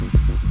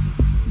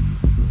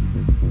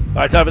All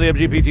right, time for the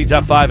MGPT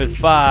Top 5 at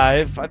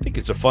 5. I think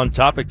it's a fun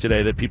topic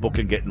today that people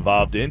can get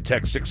involved in.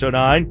 Text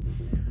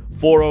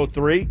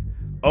 609-403-0973.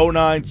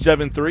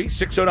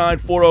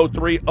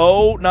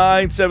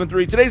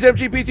 609-403-0973. Today's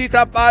MGPT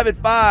Top 5 at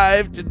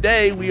 5.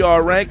 Today we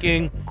are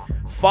ranking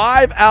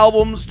 5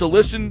 albums to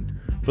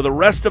listen for the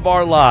rest of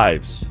our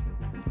lives.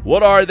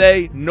 What are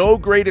they? No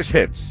greatest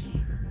hits.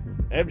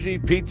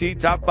 MGPT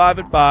Top 5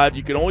 at 5.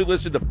 You can only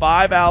listen to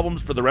 5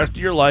 albums for the rest of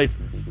your life.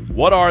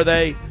 What are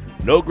they?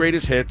 No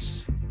greatest hits.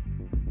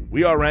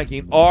 We are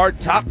ranking our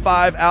top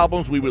 5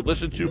 albums we would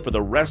listen to for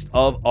the rest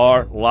of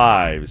our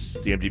lives.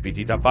 It's the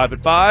MGPT Top 5 at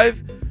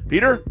 5.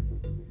 Peter?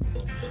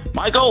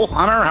 Michael,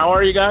 Hunter, how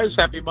are you guys?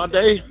 Happy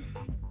Monday.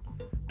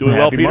 Doing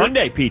well, Peter?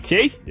 Monday,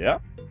 PT. Yeah.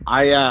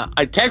 I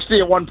texted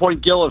you at one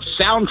point, Gil, if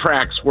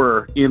soundtracks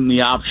were in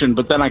the option,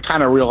 but then I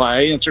kind of realized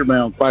I answered my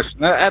own question.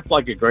 That's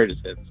like a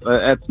greatest hits.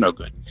 That's no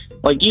good.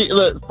 Like,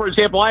 for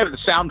example, I have the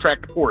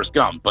soundtrack to Forrest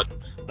Gump, but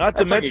not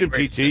to mention,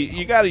 PT,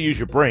 you got to use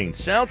your brain.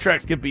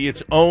 Soundtracks can be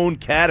its own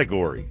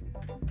category.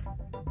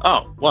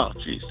 Oh, well,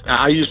 geez.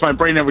 I use my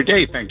brain every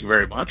day, thank you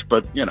very much,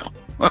 but,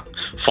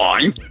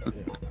 fine.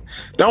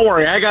 Don't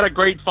worry, I got a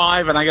great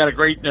 5, and I got a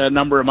great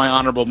number of my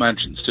honorable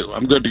mentions, too.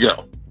 I'm good to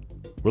go.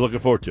 We're looking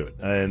forward to it.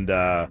 And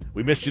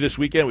we missed you this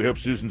weekend. We hope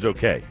Susan's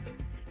okay.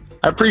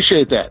 I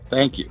appreciate that.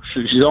 Thank you.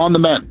 She's on the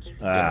mend.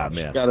 Man.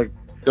 She's got to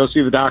go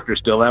see the doctor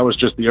still. That was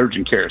just the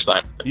urgent care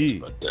side of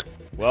it. But,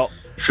 well,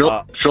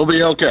 she'll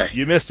be okay.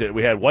 You missed it.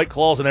 We had White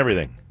Claws and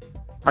everything.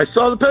 I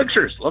saw the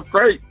pictures. Look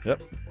great.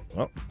 Yep.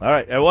 Well, all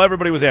right. Well,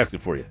 everybody was asking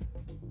for you.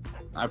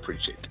 I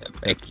appreciate that.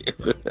 Thank you.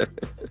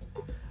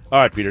 All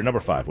right, Peter, number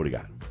 5. What do you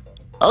got?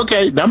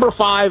 Okay, number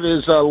 5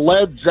 is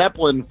Led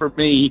Zeppelin for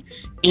me,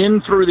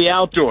 In Through the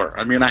Outdoor.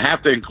 I mean, I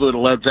have to include a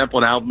Led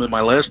Zeppelin album in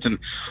my list, and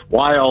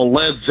while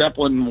Led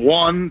Zeppelin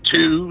 1,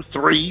 2,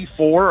 3,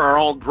 4 are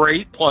all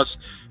great, plus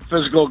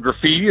Physical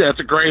Graffiti, that's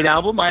a great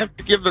album, I have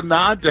to give the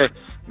nod to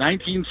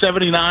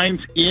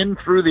 1979's In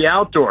Through the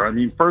Outdoor. I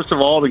mean, first of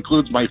all, it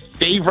includes my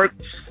favorite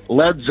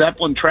Led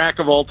Zeppelin track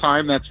of all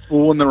time, that's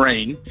Fool in the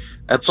Rain.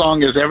 That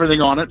song has everything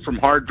on it, from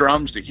hard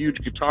drums to huge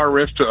guitar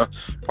riffs to a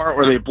part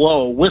where they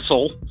blow a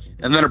whistle,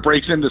 and then it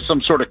breaks into some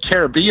sort of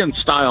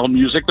Caribbean-style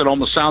music that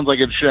almost sounds like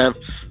it should have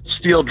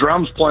steel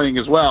drums playing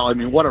as well. I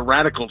mean, what a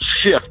radical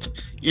shift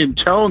in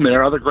tone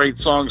there. Other great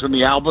songs in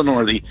the album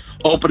or the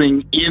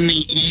opening In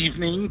the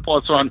Evening.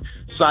 Plus on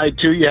side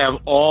 2, you have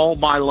All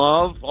My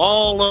Love,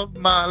 All of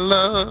My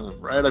Love,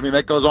 right? I mean,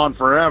 that goes on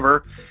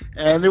forever.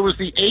 And it was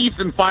the 8th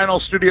and final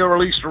studio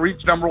release to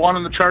reach number 1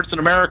 in the charts in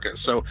America.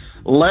 So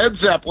Led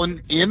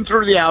Zeppelin, In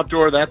Through the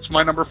Outdoor, that's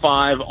my number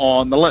 5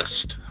 on the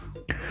list.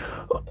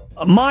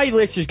 My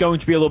list is going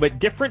to be a little bit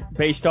different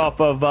based off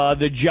of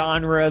the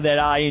genre that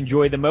I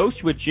enjoy the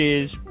most, which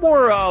is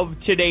more of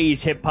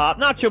today's hip-hop.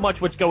 Not so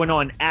much what's going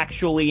on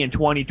actually in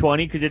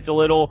 2020, because it's a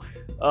little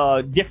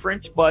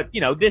different, but,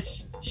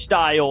 this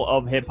style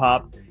of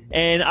hip-hop.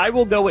 And I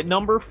will go at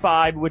number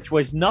 5, which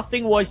was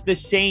Nothing Was the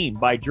Same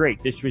by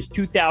Drake. This was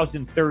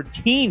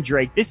 2013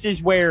 Drake. This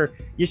is where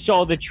you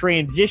saw the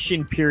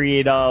transition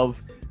period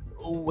of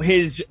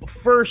his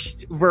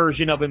first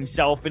version of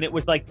himself, and it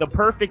was like the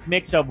perfect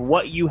mix of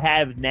what you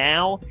have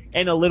now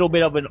and a little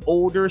bit of an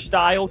older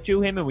style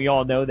to him. And we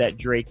all know that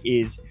Drake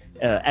is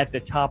at the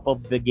top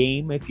of the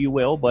game, if you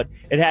will, but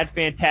it had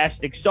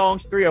fantastic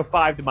songs.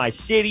 305 to My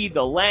City,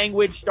 The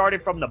Language,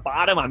 Started from the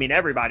Bottom. I mean,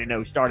 everybody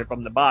knows Started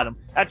from the Bottom.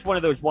 That's one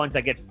of those ones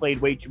that gets played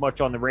way too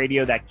much on the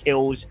radio that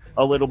kills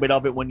a little bit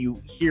of it when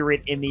you hear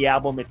it in the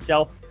album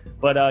itself.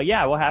 But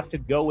yeah, we'll have to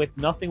go with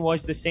Nothing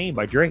Was the Same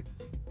by Drake.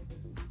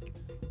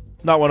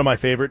 Not one of my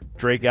favorite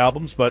Drake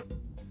albums, but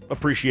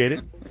appreciate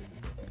it.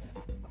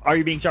 Are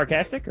you being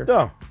sarcastic? Or?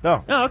 No.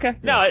 Oh, okay.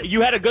 No,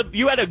 you had a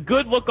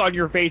good look on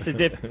your face as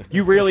if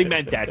you really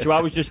meant that. So I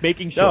was just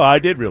making sure. No, I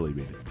did really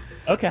mean it.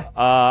 Okay.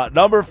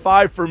 Number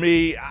 5 for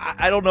me,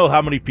 I don't know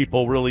how many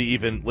people really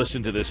even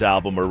listened to this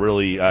album or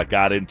really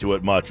got into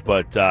it much,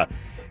 but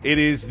it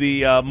is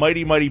the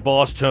Mighty Mighty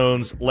Boss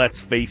Tones Let's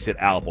Face It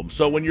album.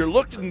 So when you're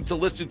looking to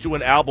listen to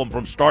an album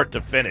from start to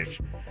finish,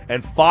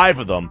 and 5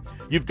 of them,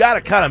 you've got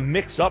to kind of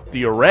mix up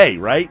the array,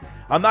 right?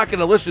 I'm not going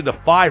to listen to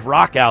 5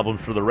 rock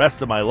albums for the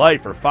rest of my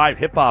life or 5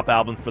 hip-hop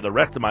albums for the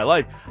rest of my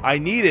life. I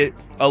needed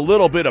a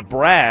little bit of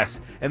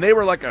brass, and they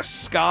were like a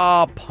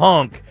ska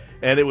punk,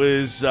 and it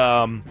was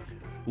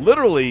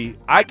literally,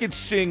 I could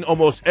sing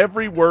almost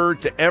every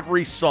word to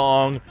every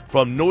song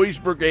from Noise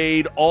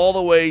Brigade all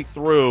the way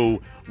through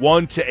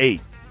 1 to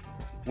 8,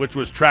 which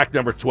was track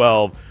number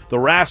 12. The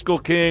Rascal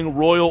King,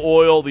 Royal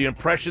Oil, The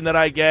Impression That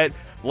I Get,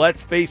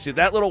 Let's Face It,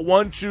 that little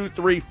 1, 2,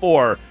 3,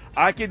 4,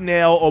 I could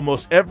nail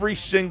almost every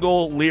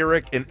single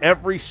lyric and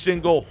every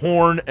single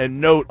horn and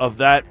note of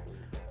that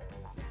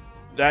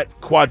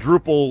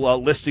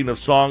quadruple listing of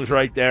songs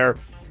right there.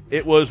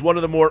 It was one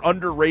of the more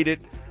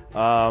underrated, it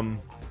was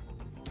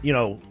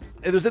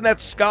in that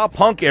ska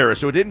punk era,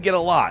 so it didn't get a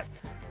lot.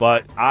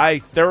 But I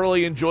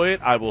thoroughly enjoy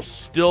it. I will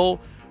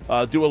still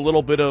do a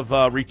little bit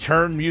of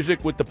return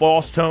music with the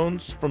Boss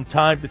Tones from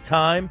time to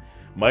time.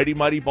 Mighty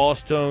Mighty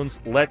Boss Tones,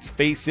 Let's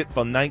Face It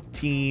from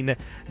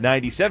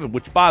 1997,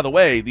 which, by the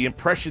way, the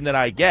impression that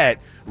I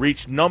get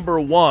reached number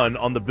 1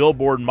 on the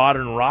Billboard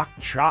Modern Rock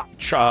Track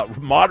chart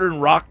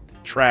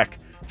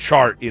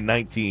in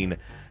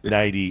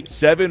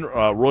 1997.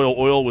 Royal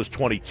Oil was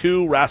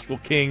 22. Rascal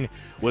King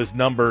was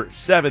number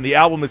 7. The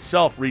album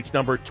itself reached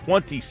number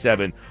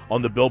 27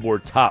 on the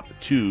Billboard Top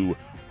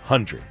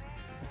 200.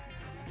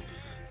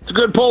 It's a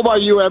good pull by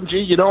you,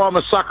 MG. You know I'm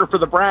a sucker for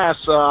the brass.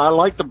 I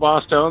like the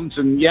Boss Tones,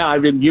 and yeah, I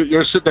mean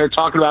you're sitting there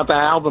talking about that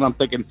album. I'm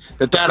thinking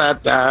da da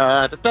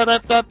da da da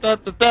da da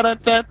da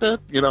da da.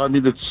 You know, I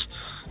mean it's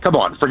come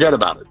on, forget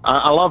about it.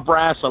 I love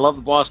brass. I love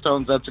the Boss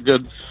Tones. That's a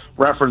good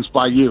reference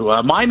by you.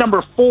 My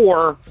number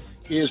 4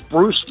 is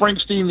Bruce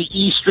Springsteen, the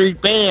E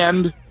Street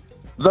Band,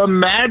 the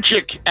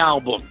Magic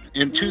album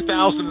in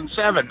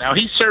 2007. Now,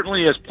 he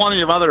certainly has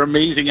plenty of other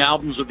amazing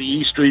albums with the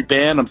E Street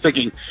Band. I'm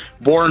thinking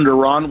Born to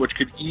Run, which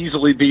could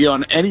easily be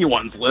on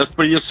anyone's list,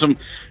 but he has some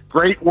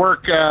great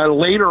work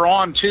later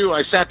on, too.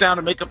 I sat down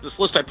to make up this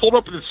list. I pulled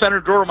up in the center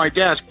drawer of my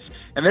desk,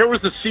 and there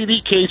was the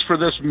CD case for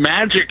this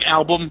Magic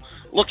album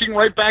looking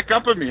right back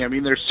up at me. I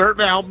mean, there's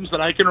certain albums that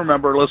I can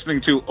remember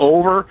listening to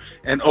over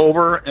and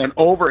over and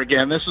over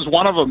again. This is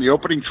one of them. The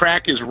opening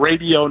track is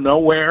Radio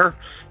Nowhere,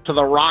 to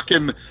the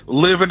rockin'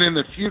 Living in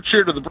the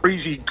Future, to the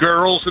breezy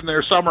girls in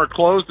their summer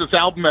clothes. This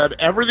album had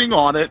everything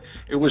on it.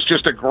 It was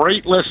just a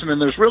great listen,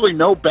 and there's really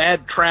no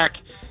bad track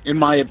in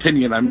my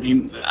opinion. I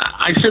mean,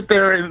 I sit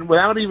there and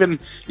without even,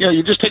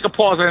 you just take a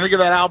pause and I think of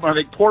that album. I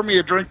think, pour me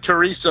a drink,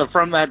 Teresa,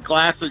 from that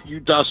glass that you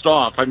dust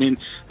off. I mean,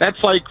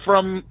 that's like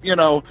from,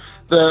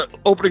 the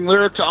opening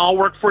lyric to I'll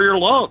Work for Your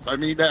Love. I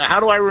mean, how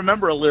do I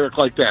remember a lyric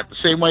like that? The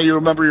same way you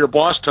remember your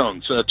Boss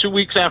Tones. 2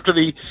 weeks after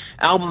the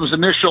album's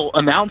initial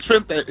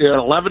announcement, it had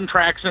 11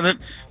 tracks in it.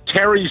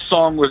 Terry's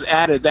song was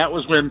added. That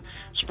was when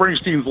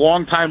Springsteen's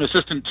longtime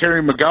assistant,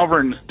 Terry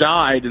McGovern,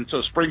 died, and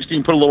so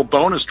Springsteen put a little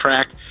bonus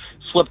track,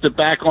 slipped it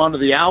back onto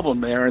the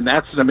album there, and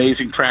that's an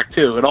amazing track,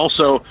 too. It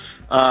also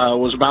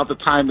was about the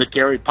time that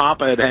Gary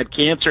Papa had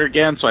cancer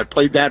again, so I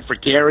played that for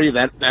Gary.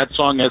 That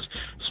song has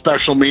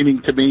special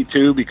meaning to me,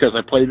 too, because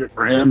I played it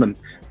for him, and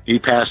he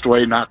passed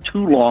away not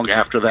too long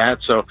after that.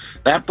 So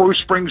that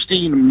Bruce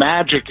Springsteen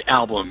Magic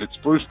album, it's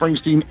Bruce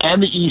Springsteen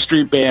and the E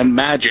Street Band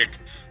Magic.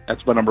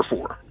 That's my number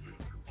 4.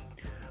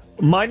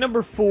 My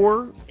number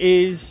 4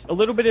 is a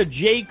little bit of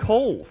J.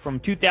 Cole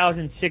from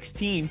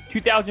 2016.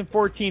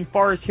 2014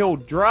 Forest Hill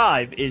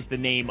Drive is the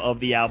name of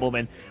the album.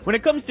 And when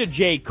it comes to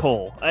J.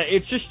 Cole,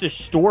 it's just a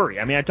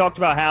story. I mean, I talked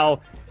about how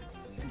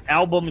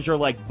albums are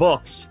like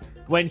books.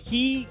 When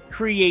he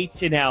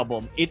creates an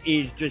album, it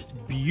is just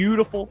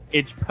beautiful.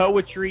 It's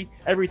poetry.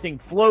 Everything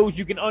flows.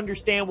 You can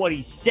understand what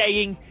he's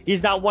saying.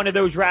 He's not one of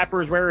those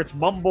rappers where it's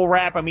mumble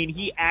rap. I mean,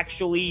 he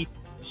actually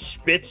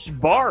spits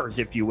bars,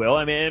 if you will.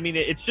 I mean,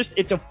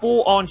 it's a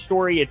full-on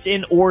story. It's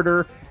in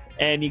order,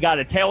 and you got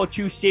A Tale of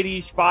Two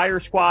Cities, Fire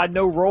Squad,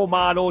 No Role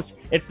Models.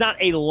 It's not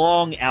a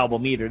long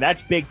album either.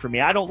 That's big for me.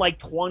 I don't like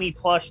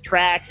 20-plus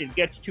tracks. It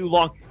gets too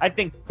long. I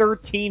think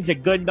 13's a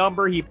good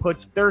number. He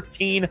puts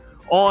 13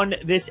 on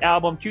this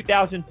album.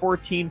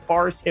 2014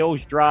 Forest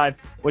Hills Drive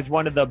was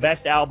one of the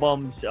best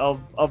albums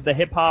of the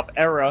hip-hop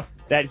era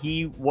that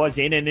he was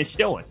in and is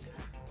still in.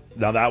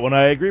 Now, that one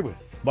I agree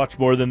with. Much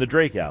more than the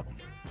Drake album.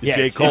 Yeah,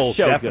 J. Cole,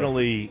 so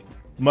definitely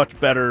much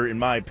better, in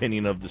my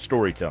opinion, of the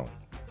storytelling.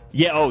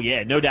 Yeah, oh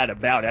yeah, no doubt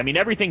about it. I mean,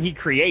 everything he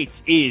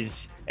creates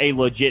is a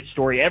legit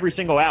story, every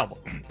single album.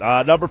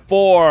 Number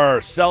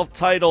 4,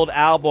 self-titled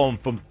album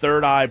from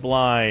Third Eye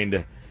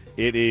Blind.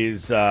 It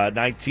is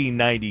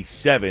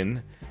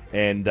 1997,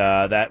 and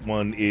that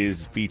one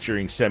is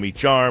featuring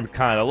Semi-Charmed,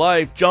 Kind of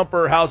Life,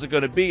 Jumper, How's It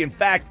Gonna Be? In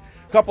fact,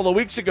 a couple of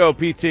weeks ago,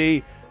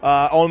 PT,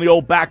 on the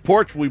old back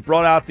porch, we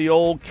brought out the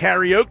old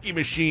karaoke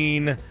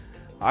machine.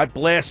 I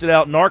blasted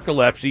out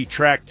Narcolepsy,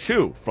 track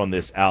 2 from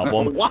this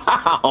album.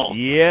 Wow.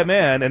 Yeah,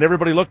 man. And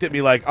everybody looked at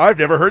me like, I've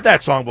never heard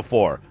that song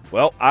before.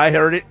 Well, I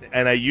heard it,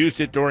 and I used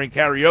it during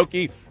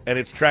karaoke, and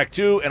it's track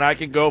 2, and I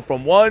can go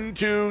from 1,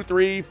 2,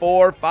 3,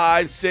 4,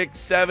 5, 6,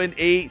 7,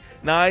 8,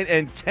 9,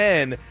 and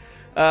 10.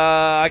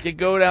 I can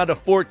go down to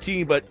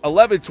 14, but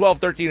 11, 12,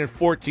 13, and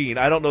 14.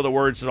 I don't know the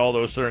words to all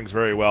those songs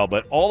very well,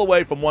 but all the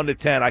way from 1 to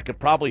 10, I could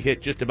probably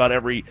hit just about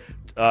every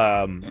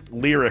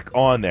lyric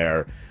on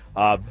there.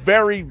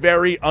 Very,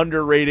 very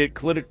underrated,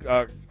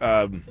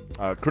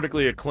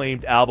 critically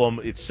acclaimed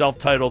album. It's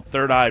self-titled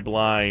Third Eye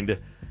Blind.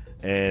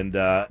 And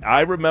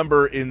I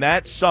remember in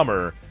that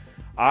summer,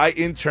 I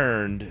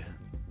interned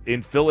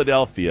in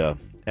Philadelphia,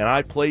 and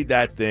I played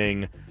that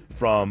thing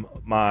from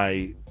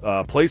my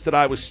place that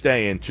I was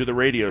staying to the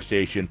radio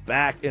station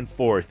back and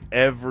forth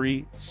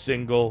every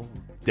single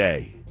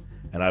day.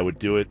 And I would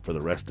do it for the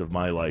rest of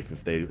my life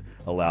if they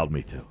allowed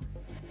me to.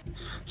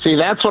 See,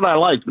 that's what I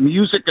like.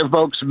 Music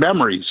evokes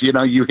memories.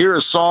 You hear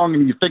a song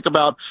and you think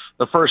about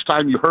the first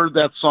time you heard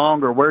that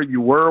song or where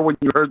you were when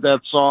you heard that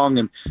song.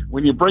 And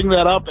when you bring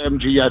that up,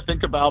 MG, I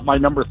think about my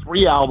number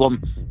 3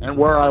 album and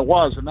where I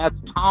was, and that's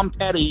Tom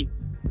Petty,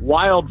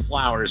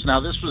 Wildflowers. Now,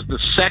 this was the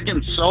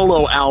second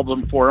solo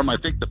album for him. I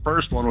think the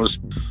first one was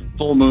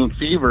Full Moon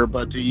Fever,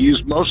 but to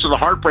use most of the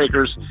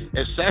Heartbreakers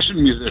as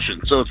session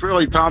musicians. So it's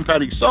really Tom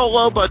Petty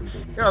solo, but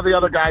the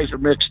other guys are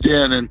mixed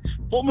in, and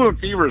Full Moon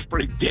Fever is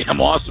pretty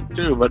damn awesome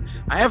too. But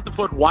I have to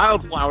put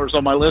Wildflowers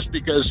on my list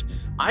because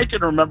I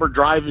can remember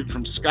driving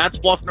from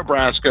Scottsbluff,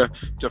 Nebraska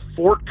to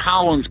Fort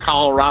Collins,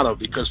 Colorado,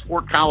 because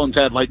Fort Collins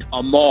had like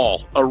a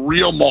mall, a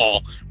real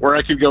mall, where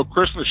I could go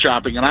Christmas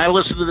shopping. And I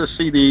listened to this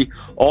CD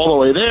all the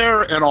way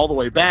there and all the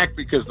way back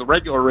because the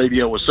regular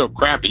radio was so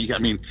crappy. I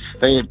mean,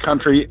 they had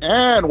country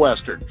and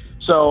Western.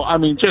 So, I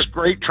mean, just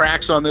great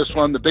tracks on this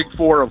one. The big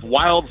four of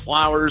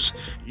Wildflowers,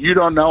 You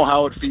Don't Know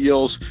How It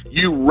Feels,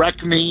 You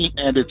Wreck Me,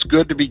 and It's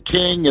Good to Be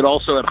King. It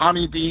also had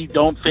Honeybee,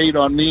 Don't Fade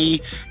on Me,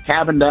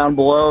 Cabin Down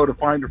Below, To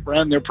Find a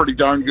Friend. They're pretty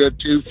darn good,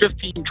 too.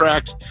 15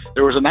 tracks.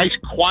 There was a nice,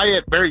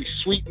 quiet, very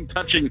sweet and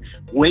touching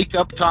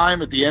wake-up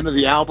time at the end of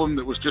the album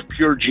that was just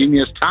pure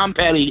genius. Tom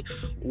Petty,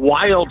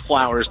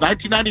 Wildflowers.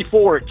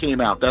 1994 it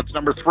came out. That's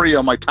number 3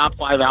 on my top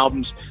 5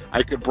 albums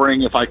I could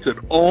bring if I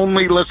could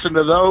only listen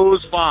to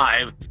those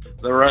 5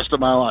 the rest of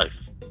my life.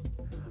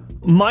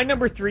 My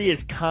number 3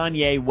 is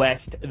Kanye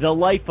West, The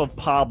Life of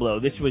Pablo.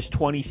 This was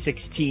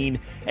 2016,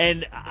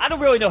 and I don't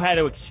really know how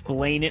to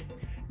explain it.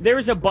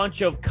 There's a bunch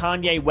of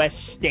Kanye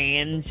West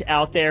stans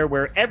out there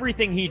where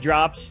everything he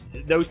drops,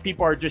 those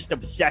people are just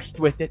obsessed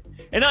with it,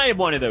 and I am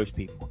one of those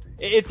people.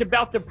 It's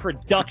about the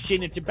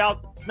production. It's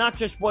about not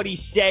just what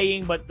he's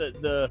saying, but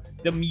the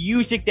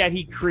music that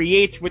he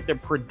creates with the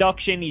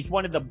production. He's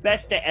one of the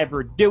best to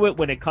ever do it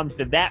when it comes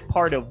to that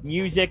part of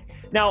music.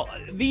 Now,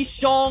 these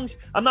songs,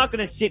 I'm not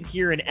going to sit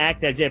here and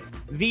act as if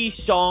these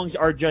songs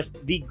are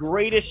just the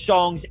greatest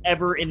songs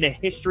ever in the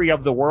history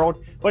of the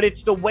world, but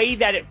it's the way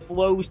that it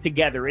flows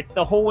together. It's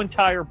the whole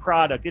entire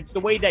product. It's the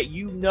way that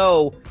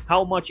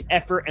how much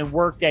effort and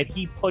work that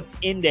he puts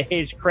into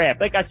his craft.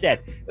 Like I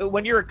said,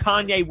 when you're a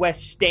Kanye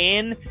West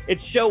stan,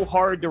 it's so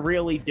hard to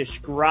really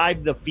describe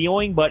the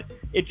feeling, but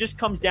it just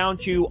comes down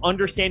to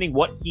understanding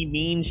what he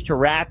means to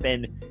rap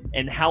and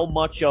how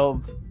much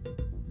of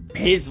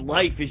his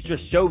life is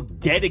just so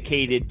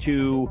dedicated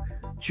to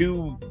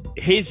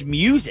his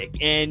music,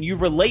 and you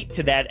relate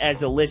to that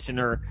as a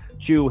listener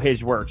to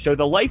his work. So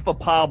The Life of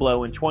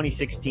Pablo in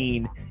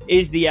 2016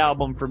 is the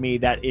album for me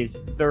that is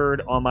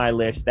 3rd on my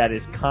list. That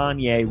is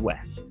Kanye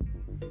West.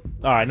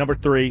 All right, number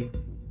 3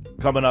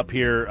 coming up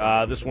here.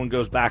 This one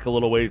goes back a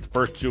little ways. The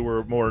first 2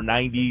 were more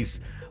 90s.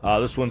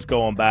 This one's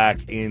going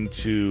back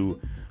into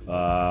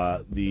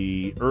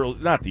the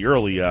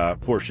early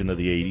portion of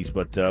the 80s,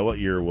 but what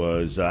year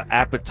was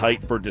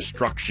Appetite for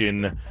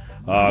Destruction,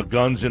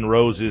 Guns N'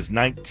 Roses,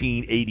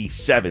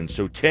 1987.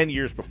 So 10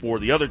 years before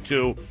the other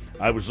 2,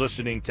 I was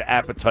listening to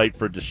Appetite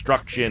for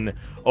Destruction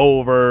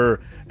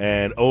over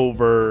and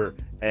over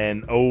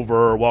and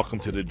over. Welcome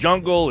to the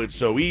Jungle, It's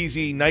So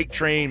Easy, Night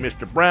Train,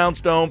 Mr.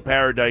 Brownstone,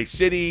 Paradise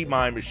City,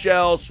 My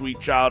Michelle, Sweet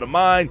Child of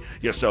Mine,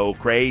 You're So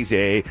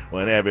Crazy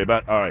when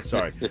everybody... All right,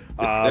 sorry.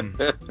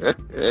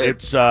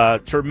 It's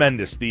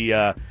tremendous.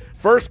 The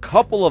first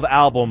couple of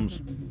albums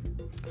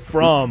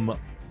from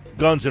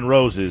Guns N'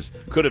 Roses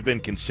could have been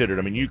considered.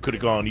 I mean, you could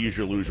have gone Use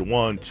Your Illusion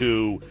 1,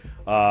 2...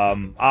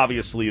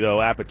 obviously, though,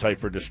 Appetite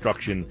for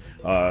Destruction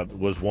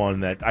was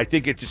one that I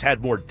think it just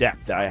had more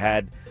depth. I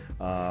had...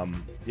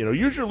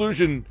 Use Your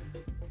Illusion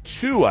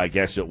 2, I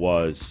guess it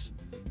was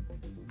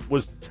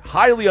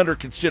highly under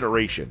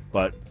consideration,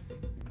 but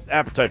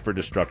Appetite for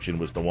Destruction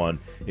was the one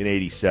in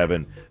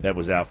 87 that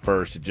was out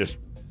first. It just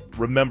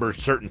remember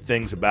certain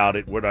things about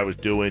it, what I was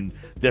doing,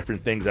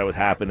 different things that was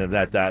happening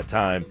at that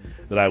time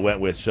that I went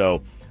with.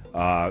 So,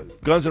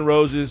 Guns N'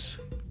 Roses,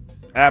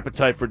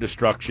 Appetite for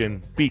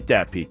Destruction, beat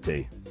that,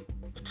 PT.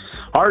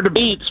 Hard to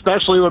beat,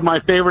 especially when my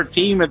favorite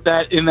team in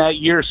that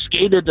year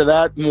skated to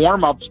that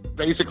warm-ups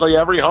basically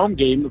every home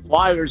game. The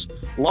Flyers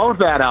loved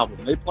that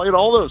album. They played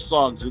all those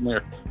songs in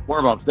their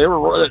warm-ups. They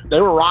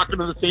were rocking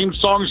to the same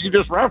songs you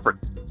just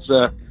referenced.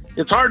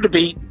 It's hard to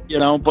beat,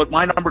 but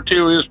my number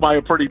 2 is by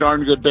a pretty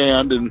darn good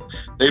band, and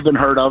they've been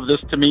heard of.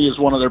 This, to me, is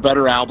one of their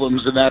better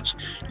albums, and that's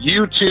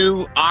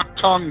U2,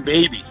 Achtung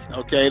Baby.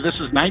 Okay, this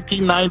is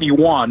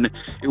 1991.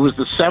 It was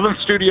the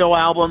 7th studio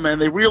album,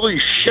 and they really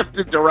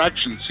shifted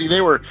direction. See,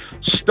 they were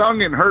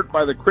stung and hurt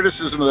by the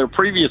criticism of their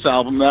previous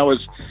album. That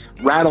was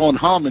Rattle and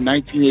Hum in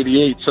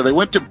 1988. So they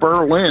went to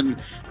Berlin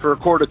to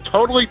record a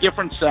totally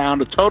different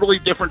sound, a totally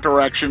different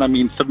direction. I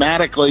mean,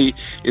 thematically,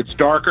 it's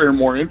darker and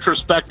more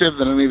introspective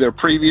than any of their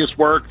previous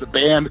work. The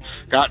band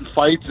got in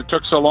fights. It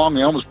took so long,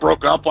 they almost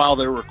broke up while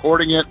they were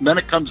recording it. And then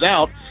it comes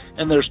out,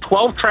 and there's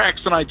 12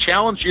 tracks, and I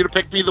challenge you to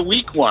pick me the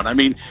weak one. I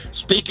mean,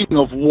 speaking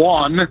of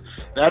one,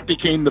 that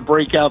became the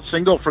breakout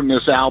single from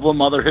this album.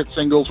 Other hit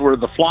singles were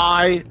The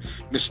Fly,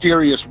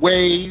 Mysterious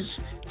Ways,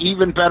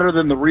 Even Better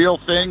Than the Real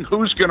Thing,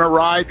 Who's Gonna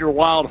Ride Your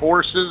Wild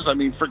Horses? I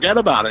mean, forget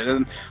about it.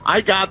 And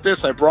I got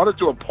this. I brought it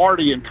to a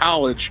party in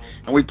college,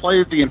 and we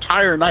played it the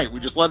entire night. We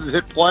just let it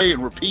hit play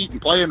and repeat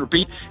and play and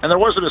repeat. And there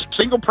wasn't a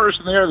single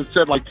person there that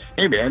said, like,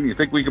 hey, man, you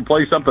think we can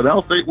play something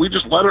else? We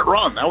just let it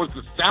run. That was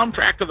the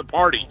soundtrack of the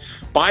party.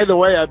 By the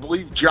way, I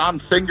believe John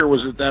Finger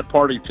was at that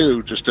party,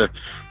 too, just to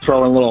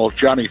throw in a little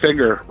Johnny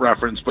Finger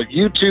reference. But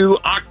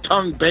U2,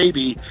 Achtung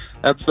Baby,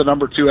 That's the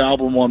number 2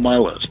 album on my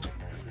list.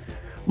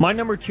 My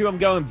number 2, I'm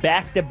going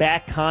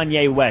back-to-back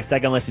Kanye West. I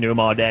can listen to him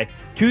all day.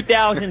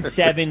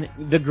 2007,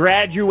 The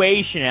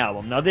Graduation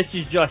album. Now, this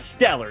is just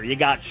stellar. You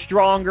got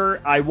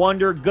Stronger, I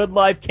Wonder, Good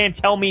Life, Can't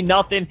Tell Me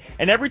Nothing.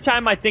 And every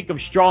time I think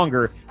of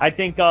Stronger, I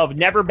think of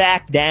Never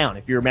Back Down,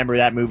 if you remember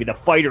that movie, the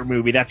fighter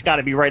movie. That's got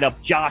to be right up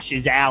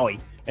Josh's alley.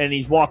 And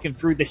he's walking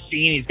through the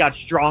scene. He's got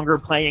Stronger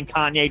playing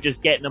Kanye,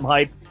 just getting him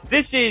hyped.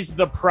 This is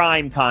the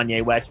prime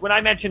Kanye West. When I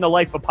mentioned The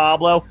Life of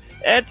Pablo,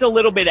 it's a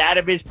little bit out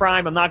of his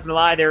prime. I'm not going to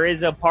lie. There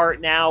is a part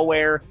now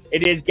where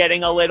it is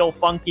getting a little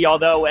funky,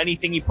 although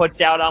anything he puts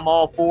out, I'm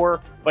all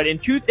for. But in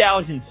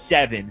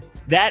 2007,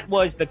 that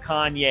was the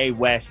Kanye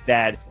West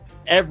that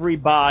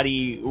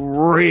everybody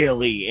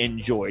really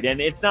enjoyed. And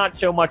it's not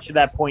so much to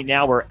that point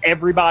now where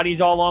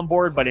everybody's all on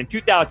board, but in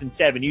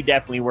 2007, you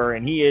definitely were,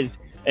 and he is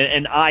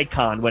an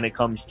icon when it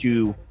comes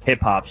to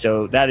hip-hop.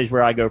 So that is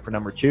where I go for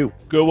number 2.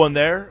 Good one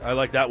there. I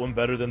like that one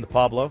better than the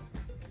Pablo.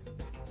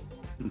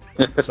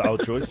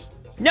 Solid choice.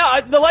 No,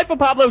 The Life of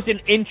Pablo is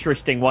an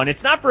interesting one.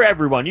 It's not for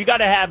everyone. You got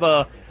to have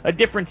a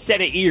different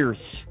set of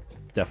ears.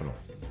 Definitely.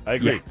 I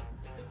agree.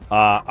 Yeah.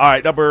 All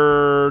right,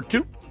 number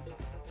 2.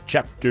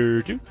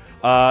 Chapter 2.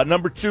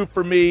 Number 2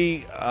 for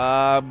me,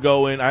 I'm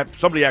going.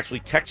 Somebody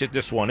actually texted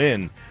this one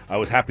in. I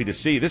was happy to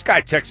see. This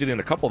guy texted in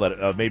a couple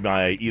that made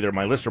either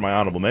my list or my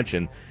honorable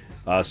mention.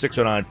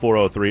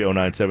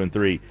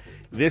 609-403-0973.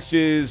 This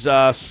is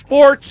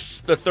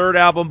Sports, the third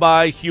album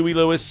by Huey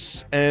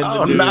Lewis and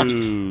the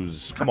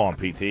News. Come on,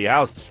 PT.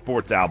 How's the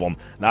Sports album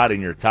not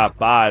in your top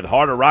 5?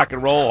 Heart of Rock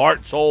and Roll, Heart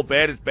and Soul,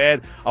 Bad is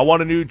Bad, I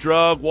Want a New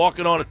Drug,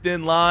 Walking on a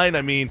Thin Line.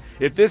 I mean,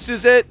 if this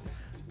is it,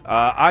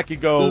 I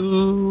could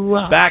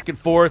go back and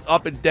forth,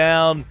 up and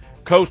down,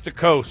 coast to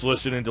coast,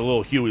 listening to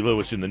little Huey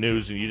Lewis in the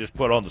News, and you just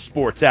put on the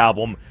Sports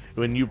album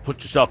when you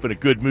put yourself in a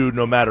good mood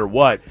no matter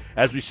what.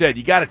 As we said,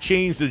 you got to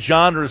change the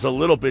genres a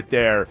little bit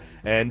there.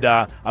 And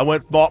I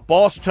went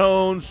Boss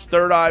Tones,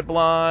 Third Eye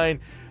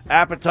Blind,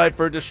 Appetite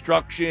for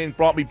Destruction,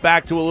 brought me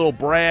back to a little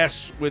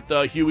brass with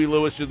Huey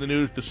Lewis in the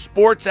News. The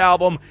Sports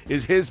album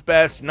is his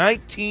best.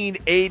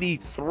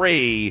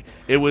 1983.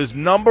 It was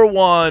number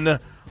 1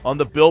 on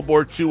the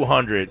Billboard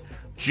 200.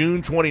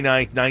 June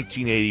 29th,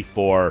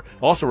 1984.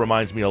 Also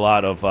reminds me a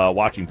lot of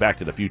watching Back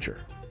to the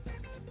Future.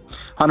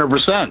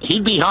 100%.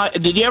 He'd be high.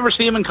 Did you ever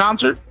see him in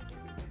concert?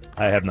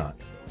 I have not.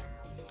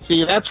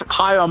 See, that's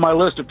high on my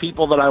list of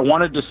people that I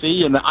wanted to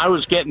see, and I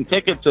was getting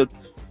tickets at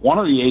one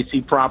of the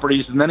AC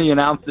properties, and then he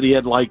announced that he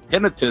had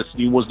tinnitus.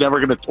 He was never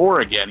going to tour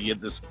again. He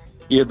had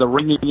the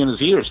ringing in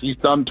his ears. He's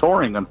done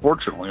touring,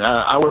 unfortunately.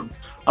 I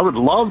would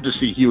love to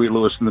see Huey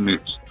Lewis in the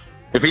News.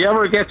 If he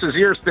ever gets his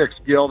ears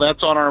fixed, Gil,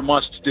 that's on our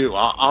must-do.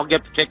 I'll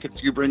get the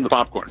tickets. You bring the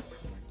popcorn.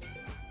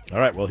 All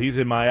right. Well, he's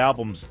in my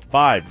album's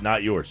 5,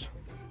 not yours.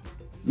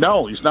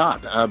 No, he's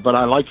not. But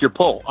I like your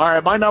pull. All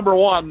right, my number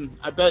 1.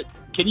 I bet.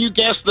 Can you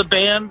guess the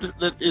band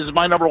that is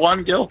my number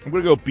 1, Gil? I'm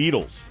going to go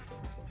Beatles.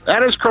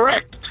 That is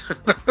correct.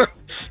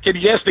 Can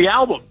you guess the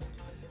album?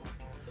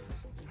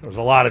 There's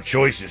a lot of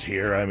choices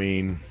here. I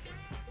mean,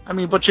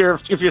 but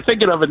if you're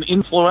thinking of an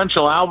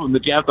influential album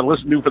that you have to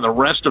listen to for the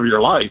rest of your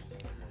life.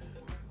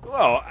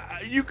 Well,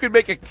 you could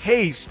make a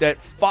case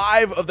that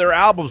 5 of their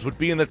albums would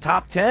be in the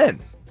top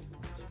 10.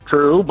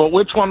 True, but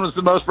which one was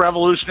the most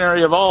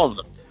revolutionary of all of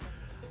them?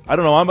 I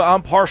don't know.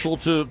 I'm partial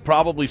to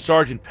probably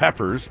Sgt.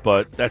 Pepper's,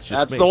 but that's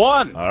just me. That's the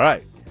one. All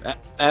right.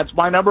 That's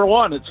my number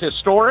 1. It's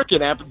historic.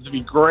 It happens to be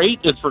great.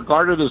 It's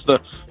regarded as the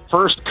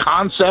first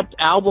concept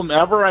album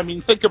ever. I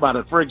mean, think about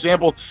it. For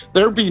example,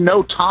 there'd be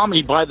no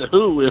Tommy by The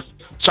Who if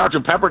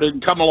Sgt. Pepper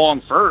didn't come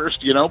along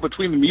first,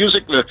 between the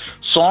music, the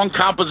song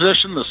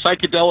composition, the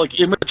psychedelic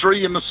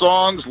imagery in the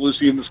songs,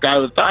 Lucy in the Sky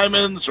with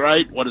Diamonds,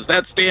 right? What does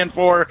that stand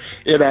for?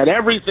 It had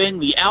everything.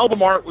 The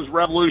album art was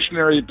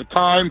revolutionary at the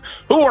time.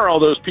 Who are all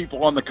those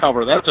people on the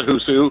cover? That's a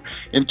who's who.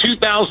 In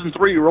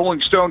 2003,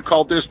 Rolling Stone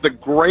called this the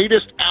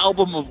greatest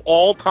album of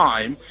all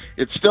time.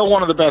 It's still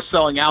one of the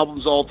best-selling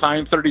albums of all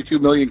time, 32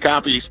 million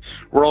copies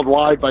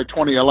worldwide by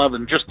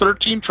 2011. Just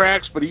 13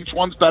 tracks, but each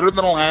one's better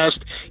than the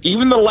last.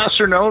 Even the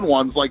lesser-known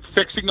ones, like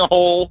Fixing a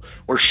Hole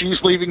or She's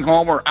Leaving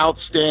Home, are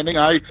outstanding.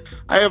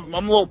 I'm a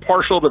little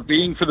partial to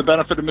Being for the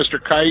Benefit of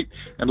Mr. Kite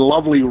and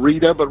Lovely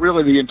Rita, but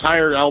really the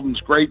entire album's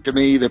great to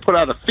me. They put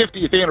out a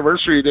 50th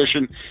anniversary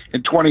edition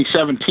in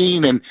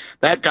 2017, and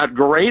that got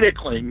great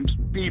acclaim.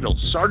 Beatles,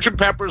 Sgt.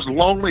 Pepper's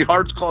Lonely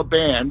Hearts Club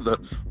Band, the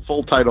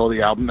full title of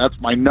the album. That's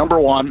my number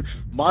 1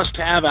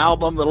 must-have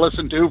album to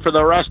listen to for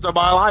the rest of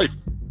my life.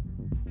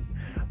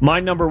 My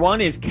number 1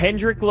 is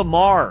Kendrick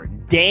Lamar,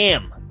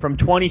 Damn, from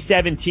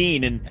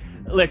 2017. And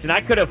listen,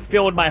 I could have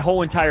filled my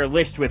whole entire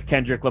list with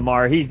Kendrick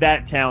Lamar. He's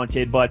that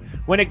talented. But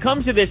when it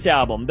comes to this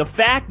album, the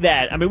fact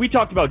that, we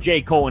talked about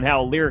J. Cole and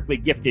how lyrically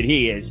gifted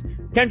he is.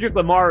 Kendrick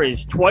Lamar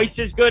is twice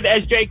as good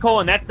as J.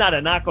 Cole, and that's not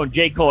a knock on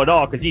J. Cole at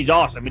all because he's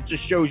awesome. It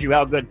just shows you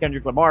how good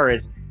Kendrick Lamar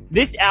is.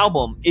 This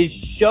album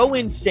is so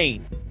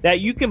insane that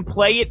you can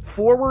play it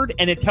forward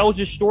and it tells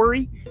a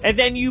story, and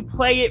then you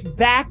play it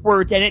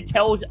backwards and it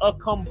tells a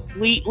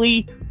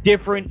completely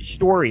different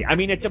story. I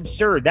mean, it's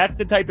absurd. That's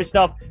the type of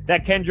stuff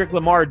that Kendrick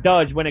Lamar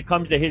does when it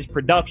comes to his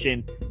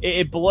production.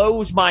 It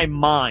blows my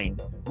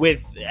mind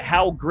with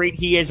how great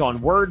he is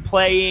on word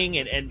playing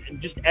and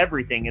just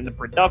everything. And the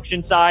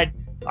production side,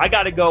 I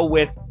got to go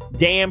with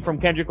Damn from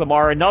Kendrick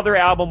Lamar, another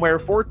album where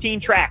 14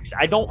 tracks.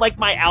 I don't like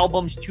my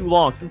albums too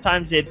long.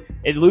 Sometimes it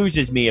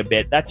loses me a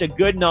bit. That's a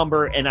good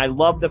number, and I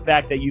love the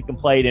fact that you can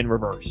play it in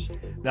reverse.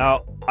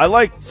 Now, I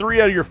like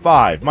 3 out of your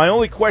 5. My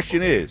only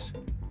question is,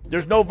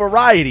 there's no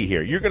variety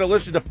here. You're going to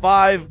listen to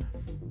 5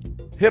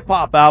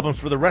 hip-hop albums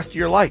for the rest of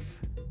your life.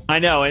 I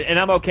know, and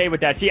I'm okay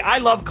with that. See, I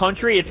love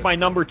country. It's my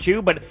number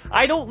 2, but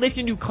I don't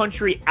listen to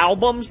country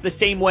albums the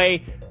same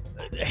way.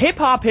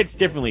 Hip-hop hits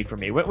differently for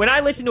me. When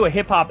I listen to a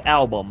hip-hop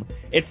album,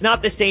 it's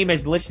not the same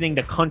as listening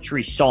to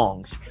country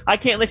songs. I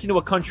can't listen to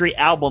a country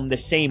album the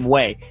same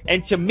way.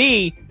 And to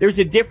me, there's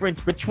a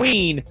difference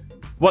between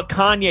what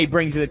Kanye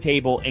brings to the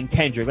table and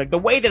Kendrick. Like, the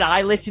way that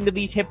I listen to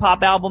these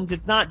hip-hop albums,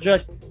 it's not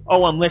just,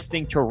 oh, I'm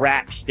listening to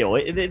rap still.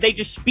 They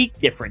just speak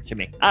different to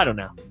me. I don't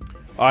know.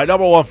 All right,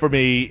 number 1 for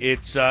me,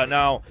 it's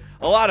now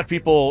a lot of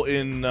people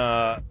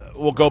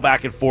will go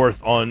back and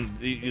forth on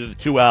the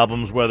 2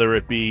 albums, whether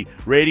it be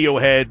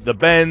Radiohead, The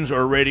Benz,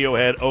 or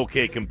Radiohead,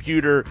 OK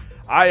Computer.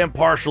 I am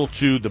partial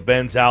to the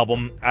Benz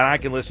album, and I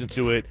can listen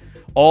to it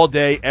all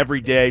day,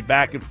 every day,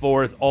 back and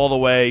forth, all the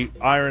way.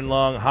 Iron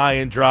Lung, High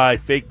and Dry,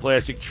 Fake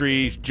Plastic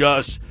Trees,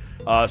 Just,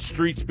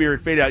 Street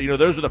Spirit, Fade Out.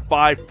 Those are the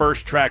 5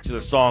 first tracks of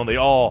the song. They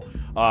all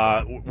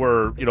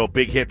were,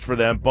 big hits for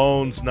them.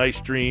 Bones,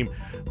 Nice Dream.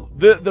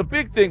 The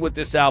big thing with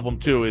this album,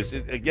 too, is,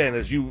 again,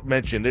 as you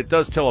mentioned, it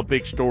does tell a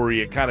big story.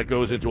 It kind of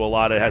goes into a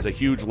lot. It has a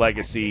huge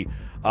legacy.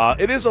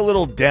 It is a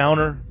little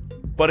downer,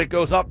 but it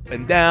goes up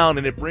and down,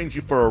 and it brings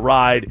you for a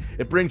ride.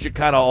 It brings you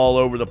kind of all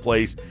over the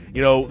place.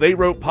 They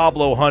wrote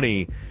Pablo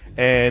Honey,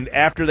 and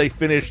after they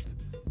finished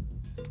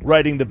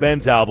writing the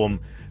Benz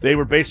album, they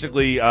were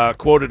basically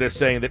quoted as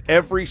saying that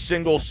every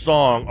single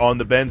song on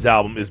the Benz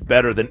album is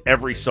better than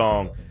every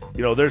song.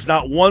 There's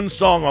not one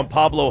song on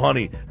Pablo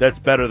Honey that's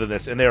better than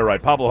this. And they were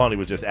right. Pablo Honey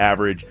was just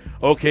average.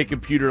 OK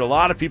Computer, a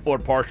lot of people are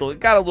partial. It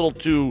got a little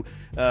too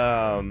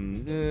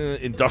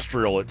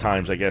industrial at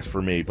times, I guess,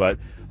 for me. But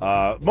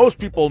most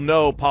people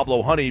know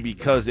Pablo Honey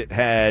because it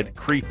had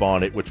Creep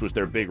on it, which was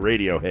their big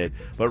Radiohead.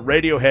 But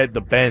Radiohead,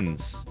 The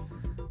Benz,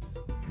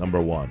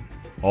 number 1.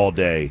 All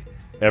day,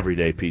 every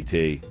day,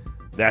 PT.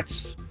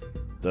 That's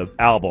the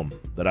album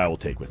that I will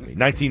take with me.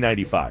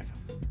 1995.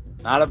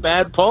 Not a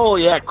bad poll.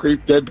 Yeah,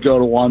 Creep did go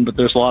to 1, but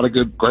there's a lot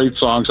of great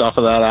songs off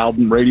of that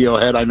album.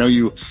 Radiohead, I know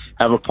you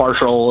have a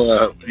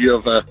partial,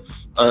 you have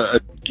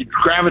you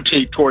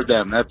gravitate toward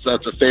them. That's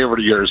a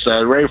favorite of yours.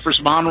 Ready for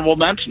some honorable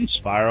mentions?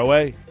 Fire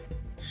away.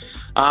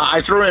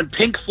 I threw in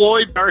Pink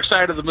Floyd, Dark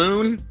Side of the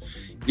Moon,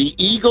 the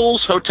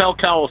Eagles, Hotel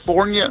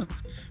California,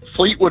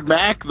 Fleetwood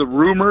Mac, the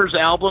Rumors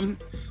album.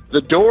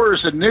 The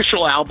Doors'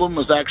 initial album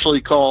was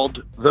actually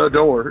called The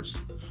Doors.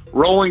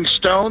 Rolling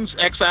Stones,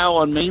 Exile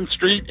on Main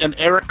Street, and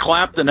Eric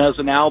Clapton has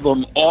an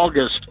album,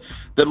 August,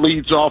 that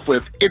leads off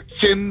with It's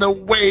in the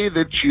Way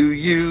That You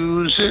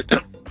Use It.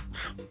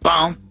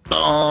 Bum,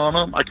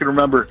 bum. I can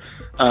remember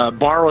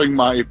borrowing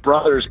my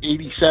brother's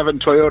 87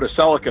 Toyota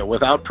Celica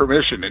without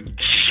permission and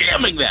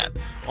jamming that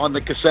on the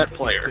cassette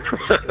player.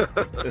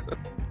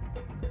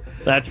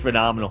 That's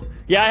phenomenal.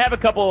 Yeah, I have a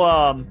couple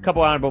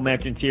honorable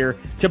mentions here.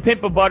 To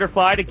Pimp a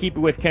Butterfly, to keep it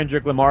with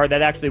Kendrick Lamar,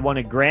 that actually won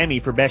a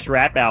Grammy for Best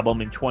Rap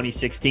Album in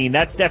 2016.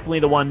 That's definitely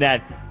the one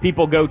that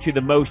people go to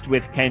the most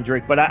with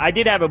Kendrick. But I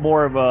did have a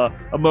more of a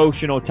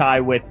emotional tie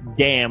with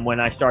Damn when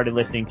I started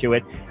listening to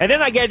it. And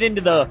then I get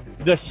into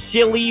the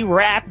silly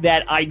rap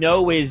that I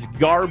know is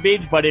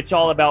garbage, but it's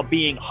all about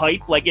being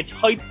hype. Like, it's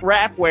hype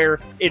rap where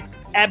it's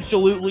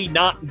absolutely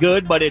not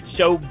good, but it's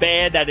so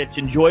bad that it's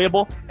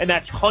enjoyable. And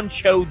that's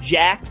Huncho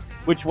Jack,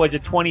 which was a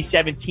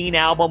 2017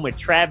 album with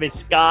Travis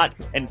Scott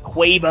and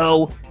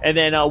Quavo, and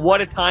then What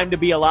a Time to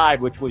Be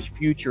Alive, which was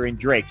Future and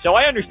Drake. So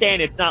I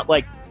understand it's not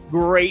like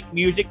great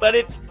music, but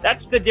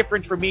that's the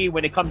difference for me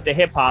when it comes to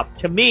hip-hop.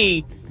 To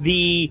me,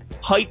 the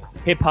hype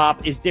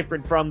hip-hop is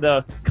different from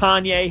the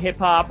Kanye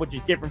hip-hop, which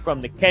is different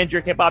from the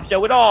Kendrick hip-hop,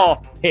 so it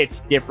all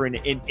hits different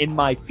in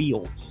my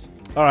feels.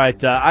 All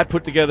right, I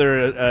put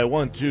together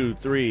 1, 2,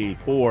 3,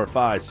 4,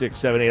 5, 6,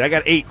 7, 8. I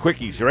got 8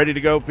 quickies. You ready to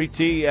go,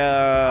 PT?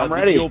 I'm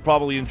ready. You'll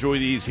probably enjoy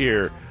these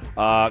here.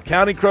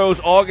 Counting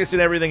Crows, August,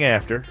 and everything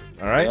after.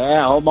 All right?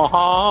 Yeah,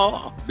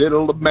 Omaha,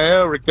 Little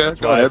America.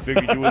 That's what I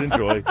figured you would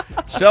enjoy.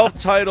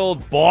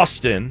 Self-titled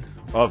Boston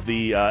of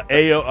the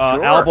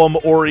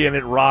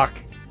album-oriented rock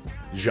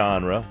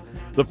genre.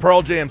 The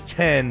Pearl Jam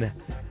 10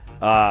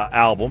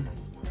 album.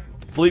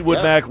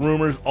 Fleetwood Mac,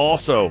 Rumors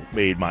also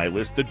made my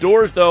list. The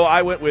Doors, though,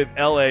 I went with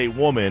L.A.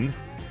 Woman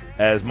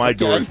as my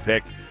Doors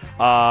pick.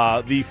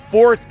 The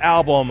 4th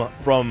album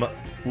from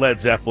Led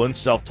Zeppelin,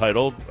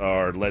 self-titled,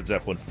 or Led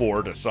Zeppelin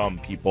 4 to some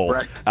people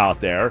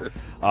out there.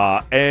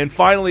 And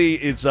finally,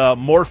 it's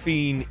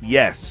Morphine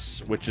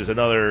Yes, which is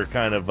another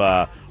kind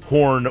of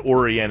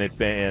horn-oriented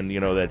band,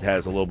 that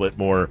has a little bit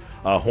more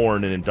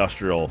horn and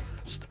industrial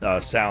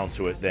sound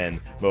to it than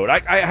Mode. I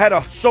had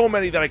so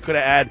many that I could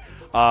have had.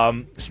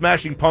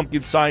 Smashing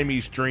Pumpkins'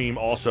 Siamese Dream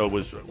also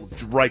was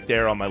right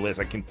there on my list.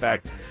 I could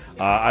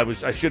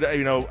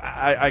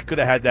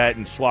have had that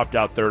and swapped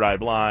out Third Eye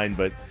Blind,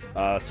 but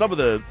some of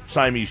the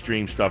Siamese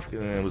Dream stuff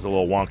was a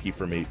little wonky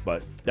for me.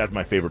 But that's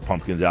my favorite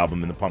Pumpkins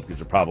album, and the Pumpkins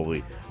are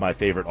probably my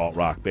favorite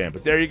alt-rock band.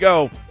 But there you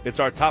go. It's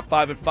our top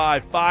 5 at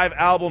 5. 5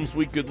 albums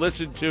we could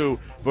listen to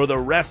for the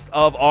rest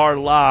of our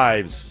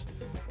lives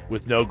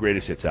with no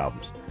greatest hits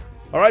albums.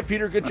 All right,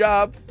 Peter, good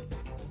job.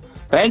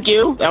 Thank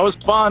you. That was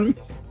fun.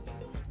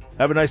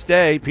 Have a nice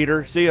day,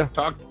 Peter. See ya.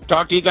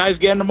 Talk to you guys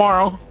again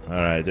tomorrow. All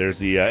right, there's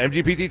the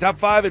MGPT Top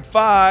 5 at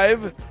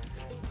 5.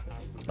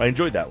 I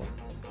enjoyed that one.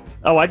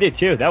 Oh, I did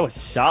too. That was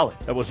solid.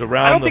 That was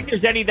around. I don't think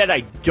there's any that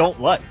I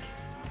don't like.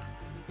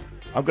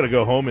 I'm going to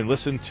go home and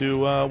listen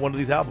to one of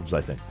these albums,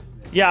 I think.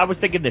 Yeah, I was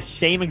thinking the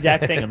same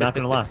exact thing. I'm not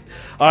going to lie.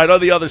 All right,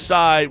 on the other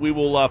side, we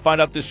will find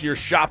out this year's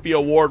Shoppy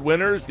Award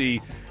winners, the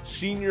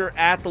Senior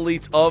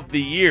Athletes of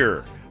the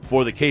Year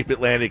for the Cape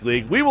Atlantic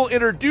League. We will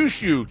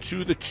introduce you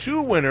to the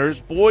 2 winners,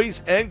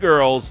 boys and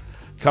girls,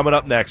 coming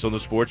up next on the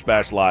Sports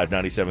Bash Live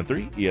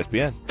 97.3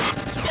 ESPN.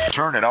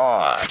 Turn it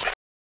on.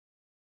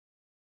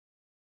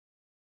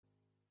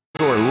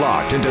 You're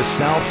locked into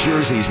South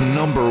Jersey's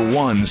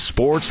 #1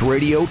 sports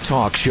radio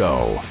talk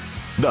show,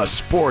 The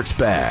Sports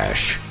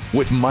Bash,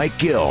 with Mike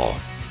Gill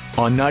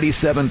on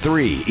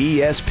 97.3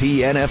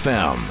 ESPN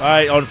FM. All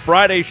right, on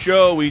Friday's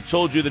show, we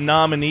told you the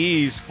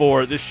nominees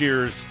for this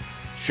year's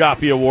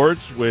Shoppy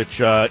Awards, which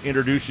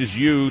introduces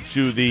you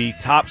to the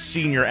top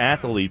senior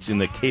athletes in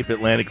the Cape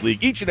Atlantic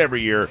League each and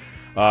every year.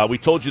 We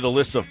told you the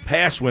list of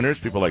past winners,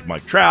 people like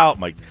Mike Trout,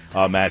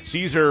 Matt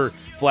Caesar,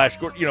 Flash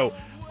Gordon,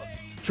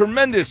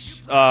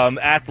 tremendous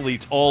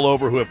athletes all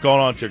over who have gone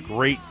on to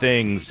great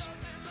things.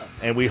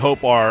 And we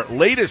hope our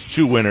latest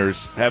 2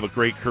 winners have a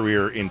great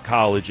career in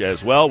college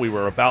as well. We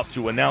were about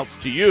to announce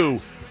to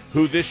you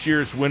who this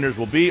year's winners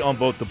will be on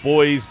both the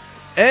boys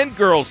and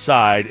girls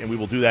side, and we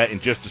will do that in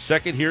just a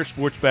second here.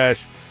 Sports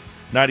Bash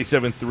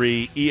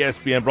 97.3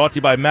 ESPN, brought to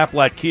you by Matt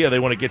Blatt Kia. They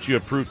want to get you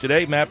approved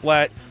today. Matt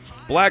Blatt,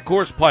 Black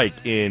Horse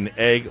Pike in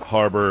Egg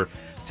Harbor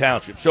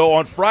Township. So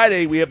on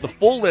Friday, we have the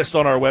full list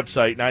on our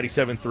website,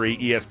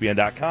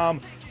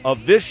 973ESPN.com,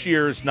 of this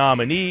year's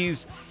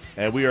nominees,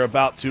 and we are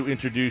about to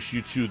introduce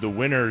you to the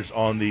winners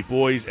on the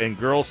boys and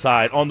girls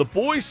side. On the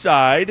boys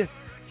side,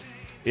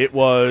 it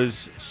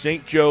was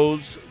St.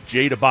 Joe's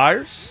Jada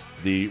Byers,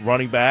 the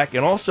running back,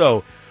 and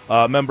also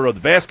a member of the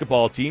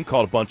basketball team,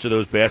 called a bunch of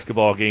those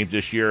basketball games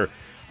this year,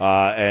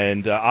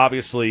 and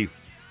obviously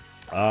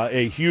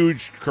a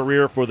huge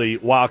career for the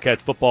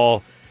Wildcats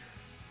football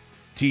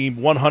team.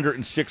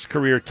 106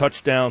 career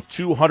touchdowns,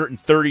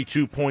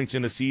 232 points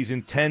in a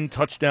season, 10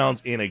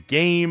 touchdowns in a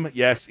game.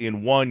 Yes,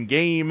 in one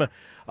game.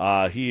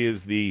 He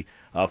is the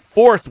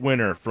 4th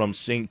winner from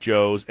St.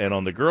 Joe's. And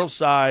on the girls'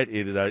 side,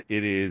 it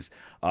is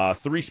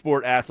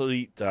 3-sport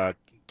athlete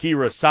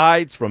Kira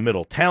Sides from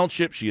Middle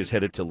Township. She is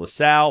headed to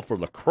LaSalle for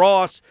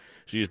lacrosse.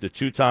 She is the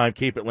 2-time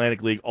Cape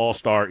Atlantic League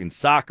All-Star in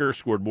soccer,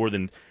 scored more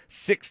than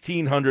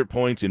 1,600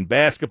 points in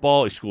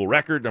basketball, a school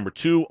record, number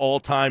 2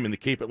 all-time in the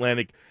Cape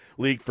Atlantic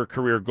League for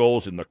career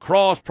goals in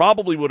lacrosse.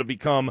 Probably would have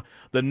become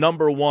the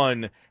number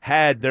 1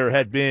 had there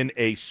had been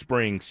a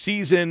spring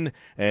season,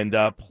 and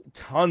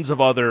tons of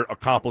other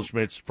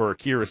accomplishments for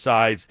Kira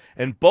Sides.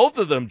 And both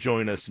of them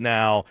join us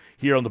now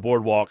here on the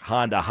Boardwalk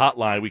Honda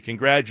Hotline. We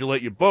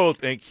congratulate you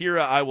both. And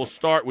Kira, I will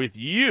start with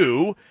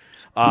you.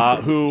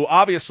 Who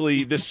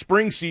obviously this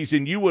spring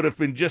season you would have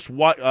been just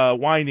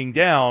winding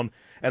down,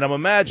 and I'm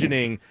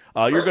imagining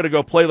you're going to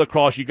go play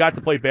lacrosse. You got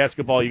to play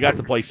basketball, you got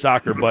to play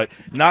soccer, but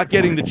not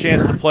getting the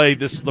chance to play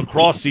this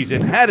lacrosse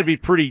season had to be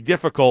pretty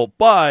difficult.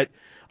 But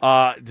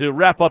to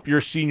wrap up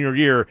your senior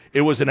year,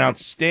 it was an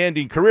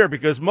outstanding career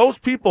because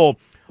most people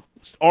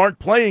aren't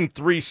playing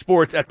 3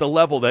 sports at the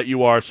level that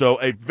you are, so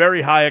a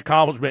very high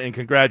accomplishment and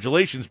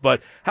congratulations.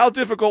 But how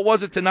difficult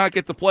was it to not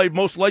get to play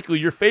most likely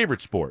your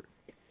favorite sport?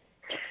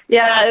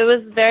 Yeah, it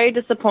was very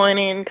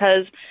disappointing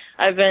because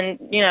I've been,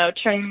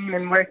 training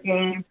and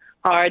working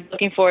hard,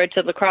 looking forward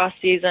to lacrosse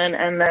season,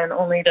 and then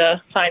only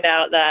to find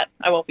out that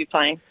I won't be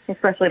playing,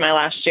 especially my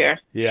last year.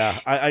 Yeah,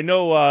 I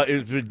know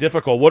it's been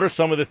difficult. What are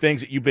some of the things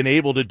that you've been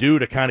able to do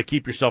to kind of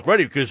keep yourself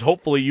ready? Because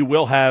hopefully you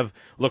will have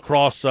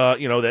lacrosse,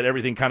 that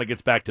everything kind of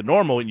gets back to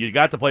normal, and you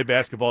got to play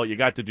basketball, you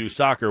got to do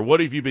soccer. What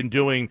have you been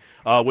doing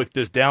with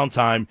this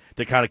downtime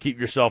to kind of keep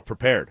yourself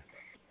prepared?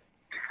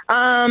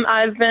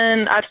 I've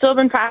still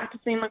been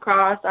practicing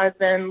lacrosse. I've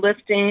been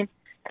lifting,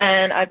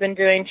 and I've been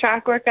doing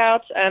track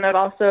workouts, and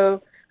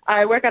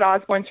I work at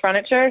Osborne's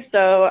Furniture,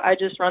 so I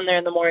just run there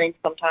in the morning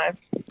sometimes.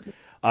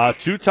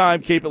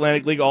 Two-time Cape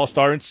Atlantic League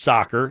All-Star in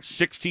soccer,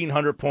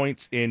 1,600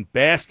 points in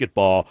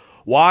basketball.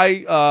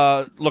 Why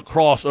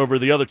lacrosse over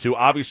the other two?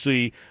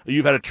 Obviously,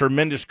 you've had a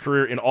tremendous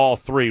career in all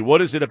three.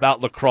 What is it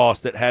about lacrosse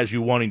that has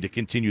you wanting to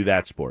continue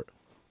that sport?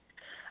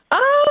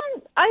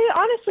 I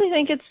honestly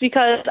think it's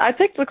because I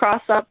picked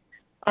lacrosse up.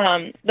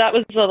 That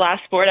was the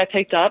last sport I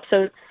picked up.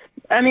 So,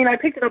 I mean, I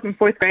picked it up in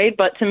 4th grade,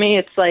 but to me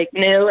it's like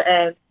new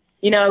and,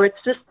 it's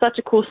just such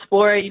a cool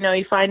sport.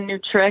 You find new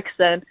tricks.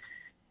 And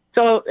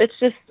so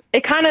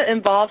it kind of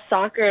involves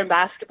soccer and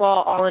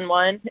basketball all in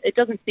one. It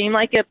doesn't seem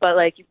like it, but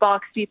like you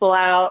box people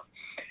out,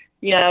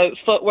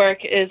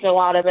 footwork is a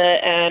lot of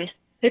it. And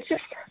it's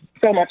just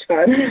so much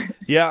fun.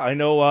 Yeah, I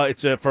know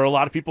it's for a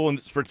lot of people,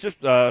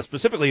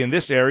 specifically in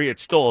this area,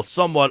 it's still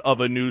somewhat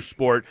of a new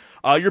sport.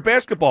 Your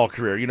basketball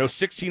career,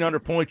 1,600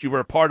 points, you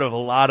were a part of a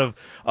lot of,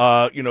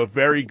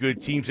 very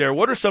good teams there.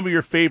 What are some of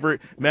your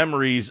favorite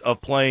memories of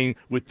playing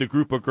with the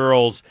group of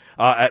girls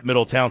at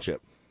Middle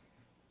Township?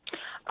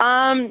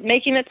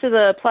 Making it to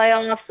the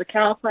playoffs, the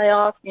Cal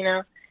playoffs,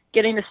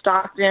 getting to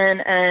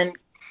Stockton and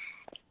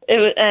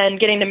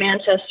getting to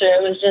Manchester.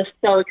 It was just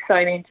so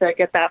exciting to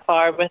get that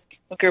far with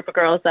a group of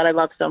girls that I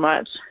love so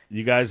much.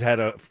 You guys had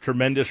a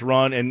tremendous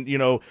run, and,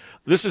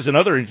 this is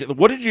another –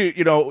 what did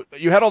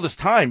you had all this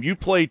time. You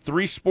played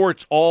 3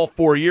 sports all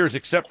 4 years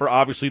except for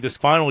obviously this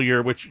final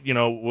year, which, you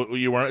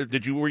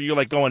weren't – were you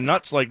like going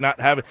nuts, like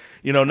not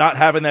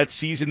having that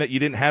season that you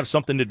didn't have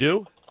something to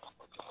do?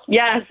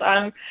 Yes.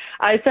 I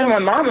said to my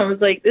mom, I was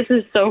like, this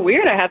is so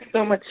weird. I have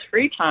so much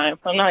free time.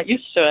 I'm not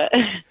used to it.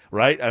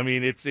 Right? I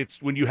mean,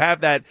 it's when you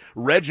have that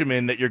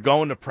regimen that you're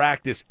going to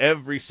practice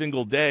every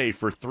single day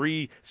for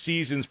 3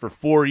 seasons for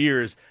 4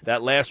 years,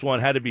 that last one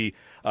had to be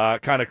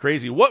kind of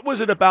crazy. What was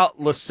it about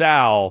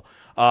LaSalle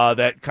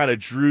that kind of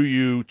drew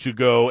you to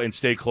go and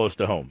stay close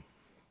to home?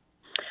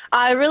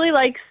 I really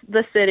like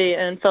the city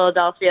in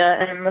Philadelphia,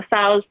 and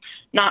LaSalle's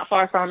not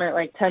far from it,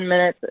 like 10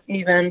 minutes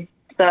even.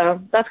 So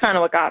that's kind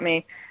of what got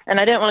me. And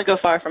I didn't want to go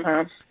far from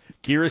home.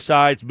 Kira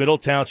Sides, Middle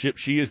Township.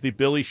 She is the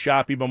Billy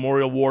Shoppy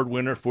Memorial Award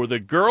winner for the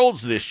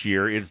girls this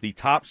year. Is the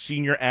top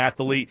senior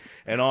athlete.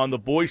 And on the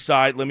boys'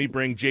 side, let me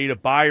bring Jada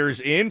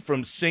Byers in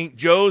from St.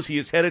 Joe's. He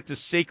is headed to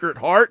Sacred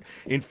Heart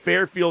in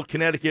Fairfield,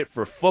 Connecticut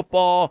for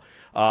football.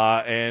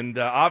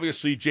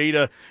 Obviously,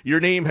 Jada, your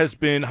name has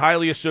been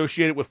highly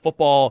associated with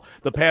football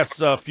the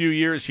past few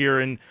years here,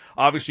 and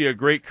obviously a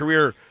great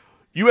career.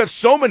 You have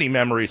so many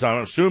memories,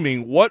 I'm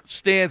assuming. What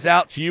stands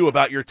out to you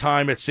about your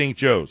time at St.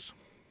 Joe's?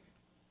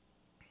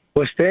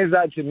 What stands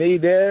out to me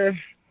there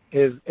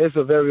is it's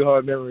a very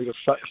hard memory to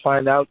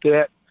find out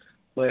that.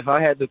 But if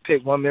I had to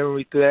pick one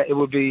memory to that, it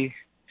would be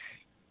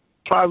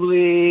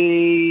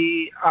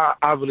probably,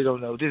 I really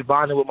don't know, just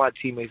bonding with my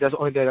teammates. That's the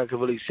only thing I can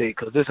really say,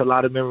 because there's a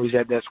lot of memories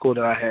at that school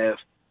that I have.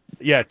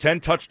 Yeah,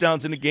 10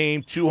 touchdowns in a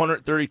game,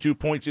 232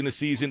 points in a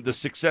season, the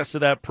success of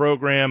that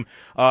program.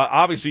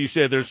 Obviously, you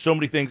said there's so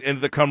many things,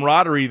 and the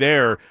camaraderie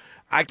there.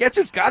 I guess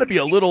it's got to be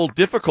a little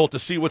difficult to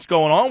see what's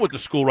going on with the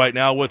school right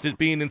now, with it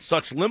being in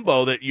such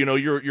limbo that,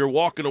 you're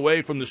walking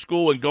away from the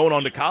school and going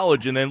on to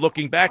college and then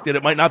looking back that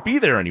it might not be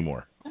there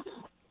anymore.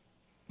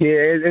 Yeah,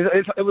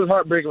 it was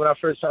heartbreaking when I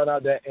first found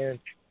out that. And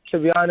to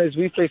be honest,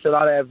 we faced a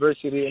lot of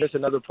adversity, and it's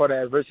another part of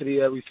adversity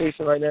that we're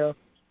facing right now.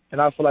 And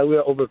I feel like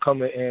we'll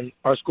overcome it, and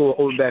our school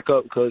will open back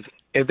up, because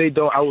if they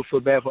don't, I would feel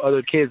bad for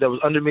other kids that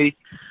was under me,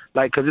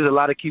 because there's a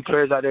lot of key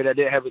players out there that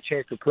didn't have a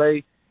chance to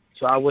play.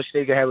 So I wish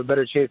they could have a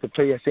better chance to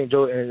play in St.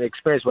 Joe and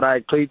experience what I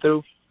played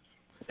through.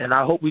 And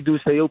I hope we do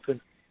stay open.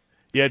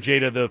 Yeah,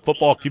 Jada, the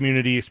football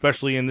community,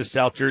 especially in the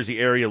South Jersey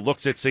area,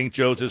 looks at St.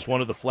 Joe's as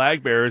one of the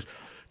flag bearers.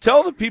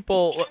 Tell the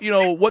people,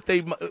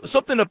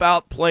 something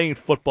about playing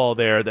football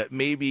there that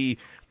maybe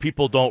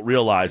people don't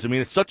realize. I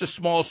mean, it's such a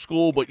small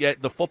school, but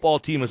yet the football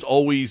team is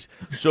always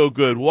so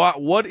good.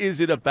 What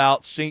is it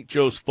about St.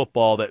 Joe's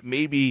football that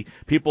maybe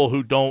people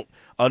who don't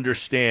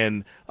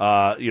understand,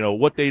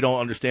 what they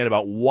don't understand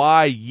about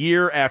why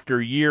year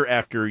after year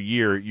after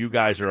year you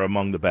guys are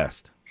among the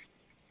best?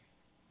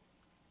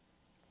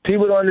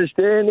 People don't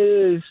understand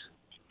is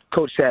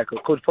Coach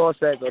Paul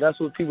Sacco. That's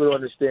what people don't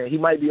understand. He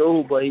might be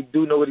old, but he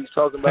do know what he's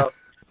talking about.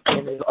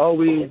 And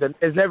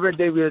it's never a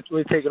day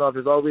we're taking off.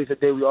 There's always a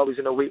day we're always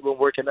in the weight room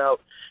working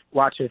out,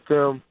 watching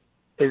film.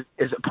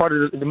 It's a part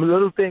of the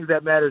little things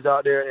that matters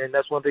out there, and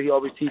that's one thing he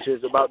always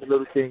teaches about the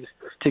little things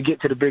to get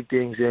to the big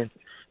things. And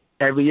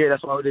every year,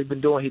 that's what they've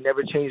been doing. He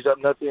never changed up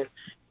nothing.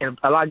 And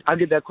I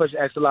get that question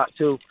asked a lot,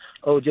 too.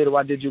 Oh, Jada,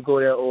 why did you go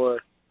there? Or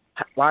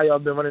why y'all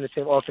been running the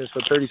same offense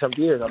for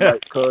 30-something years? I'm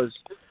like, because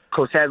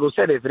Coach Sago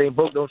said it. If it ain't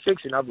broke, don't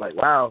fix it. And I'm like,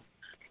 wow.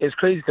 It's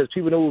crazy because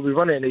people know we'll be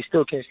running and they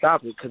still can't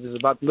stop it, because it's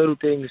about the little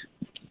things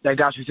that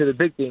got you to the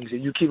big things.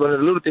 And you keep running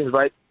the little things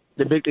right,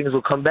 the big things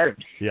will come better.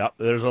 Yeah,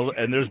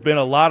 there's been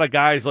a lot of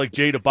guys like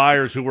Jada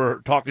Byers who we're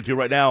talking to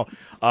right now.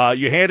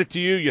 You hand it to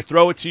you, you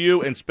throw it to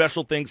you, and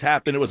special things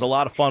happen. It was a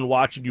lot of fun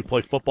watching you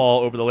play football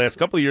over the last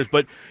couple of years,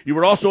 but you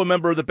were also a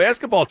member of the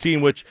basketball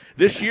team, which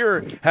this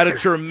year had a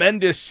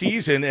tremendous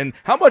season. And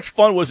how much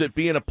fun was it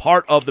being a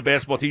part of the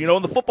basketball team? You know,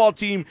 on the football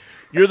team,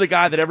 you're the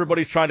guy that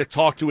everybody's trying to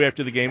talk to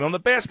after the game. On the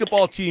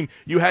basketball team,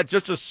 you had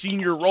just a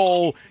senior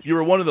role. You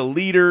were one of the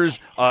leaders,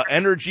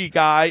 energy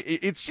guy.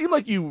 It seemed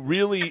like you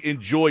really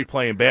enjoy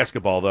playing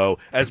basketball, though.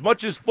 As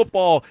much as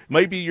football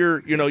might be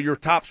your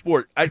top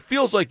sport, it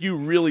feels like you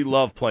really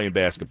love playing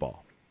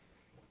basketball.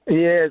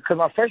 Yeah, because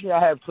my freshman year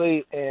I had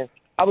played, and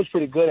I was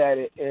pretty good at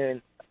it.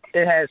 And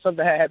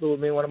something had happened with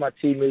me and one of my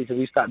teammates, and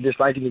we stopped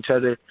disliking each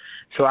other.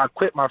 So I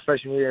quit my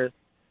freshman year.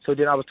 So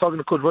then I was talking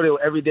to Coach Rodeo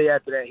every day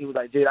after that. He was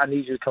like, "Jade, I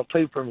need you to come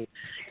play for me."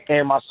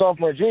 And my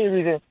sophomore and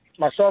junior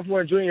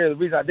year, the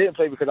reason I didn't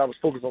play because I was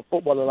focused on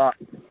football a lot.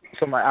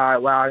 So I'm like, all right,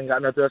 wow, I ain't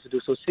got nothing else to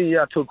do. So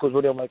I told Coach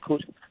Rodeo, I'm like,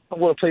 "Coach, I'm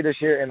going to play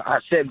this year." And I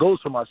set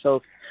goals for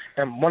myself.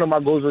 And one of my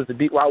goals was to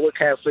beat Wildwood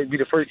Catholic, be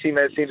the first team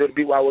that seemed to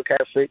beat Wildwood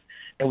Catholic.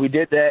 And we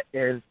did that.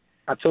 And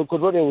I told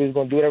Coach Rodeo we was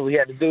going to do whatever we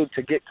had to do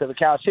to get to the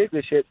Cal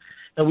Championship.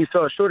 And we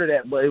fell short of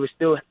that, but it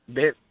still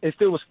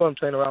was fun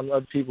playing around with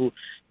other people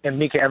and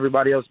making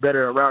everybody else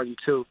better around you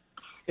too.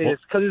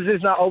 It's because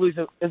it's not always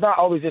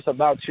just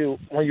about you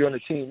when you're on the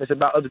team. It's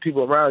about other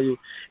people around you.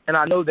 And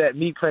I know that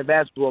me playing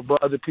basketball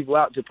brought other people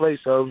out to play.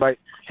 So I'm like,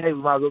 hey,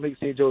 we might as well make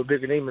St. Joe a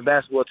bigger name in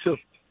basketball too.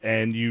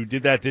 And you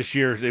did that this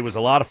year. It was a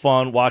lot of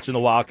fun watching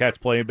the Wildcats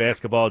playing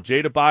basketball.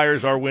 Jada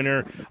Byers, our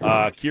winner.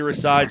 Kira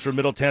Sides from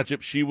Middle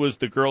Township, she was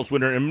the girls'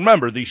 winner. And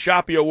remember, the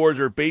Shoppy Awards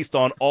are based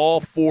on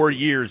all 4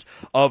 years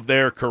of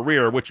their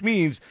career, which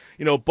means,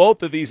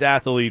 both of these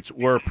athletes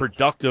were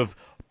productive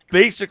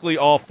basically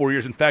all 4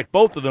 years. In fact,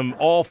 both of them,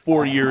 all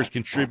 4 years,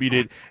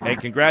 contributed, and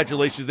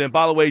congratulations to them.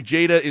 By the way,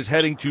 Jada is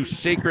heading to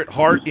Sacred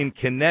Heart in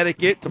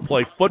Connecticut to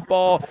play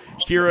football.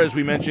 Kira, as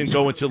we mentioned,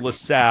 going to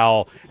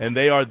LaSalle, and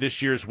they are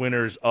this year's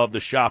winners of the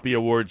Shoppy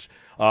Awards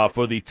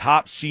for the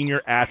top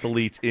senior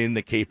athletes in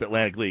the Cape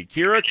Atlantic League.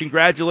 Kira,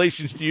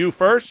 congratulations to you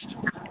first.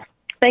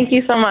 Thank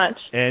you so much.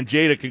 And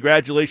Jada,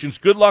 congratulations.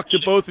 Good luck to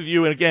both of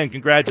you, and again,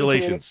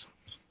 congratulations.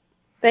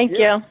 Thank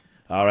you.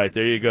 All right,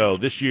 there you go.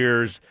 This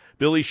year's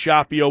Billy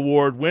Shoppy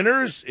Award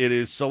winners. It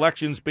is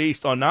selections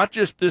based on not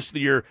just this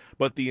year,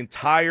 but the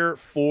entire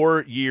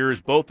 4 years.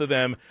 Both of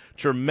them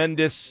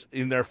tremendous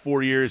in their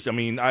 4 years. I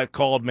mean, I've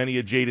called many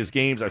of Jada's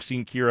games. I've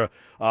seen Kira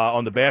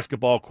on the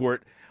basketball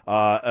court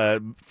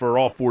for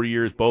all 4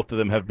 years. Both of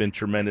them have been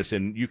tremendous,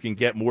 and you can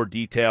get more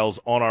details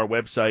on our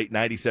website,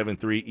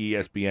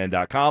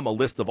 973ESPN.com, a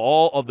list of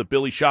all of the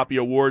Billy Shoppy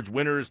Awards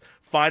winners,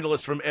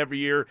 finalists from every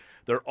year.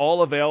 They're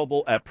all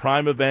available at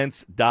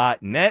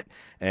primeevents.net,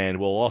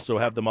 and we'll also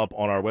have them up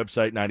on our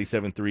website,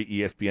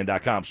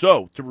 973ESPN.com.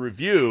 So, to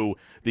review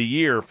the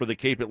year for the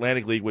Cape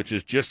Atlantic League, which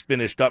is just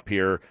finished up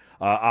here,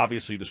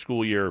 obviously the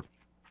school year,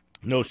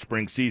 no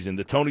spring season.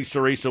 The Tony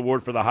Cerise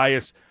Award for the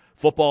highest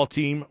football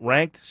team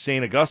ranked,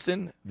 St.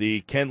 Augustine.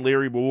 The Ken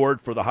Leary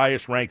Award for the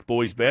highest ranked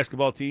boys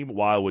basketball team,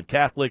 Wildwood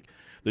Catholic.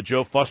 The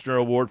Joe Fustner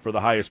Award for the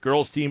highest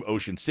girls team,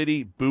 Ocean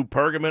City. Boo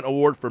Pergament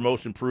Award for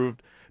most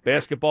improved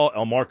basketball,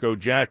 El Marco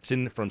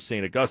Jackson from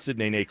St. Augustine.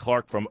 Nene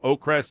Clark from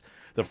Oakcrest.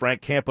 The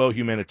Frank Campo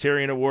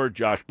Humanitarian Award,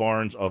 Josh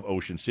Barnes of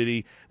Ocean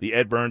City. The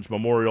Ed Burns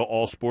Memorial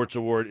All Sports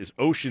Award is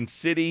Ocean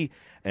City.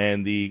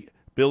 And the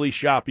Billy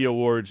Shoppy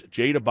Awards,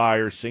 Jada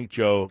Byers, St.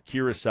 Joe,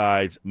 Kira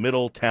Sides,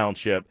 Middle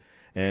Township.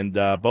 And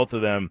both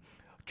of them,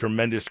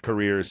 tremendous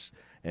careers,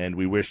 and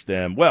we wish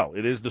them well.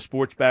 It is the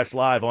Sports Bash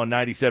Live on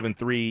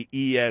 97.3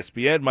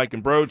 ESPN. Mike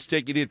and Broads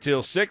taking you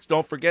till 6.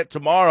 Don't forget,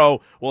 tomorrow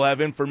we'll have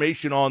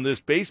information on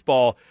this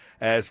baseball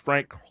as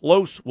Frank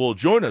Close will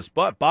join us.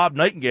 But Bob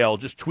Nightingale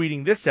just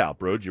tweeting this out,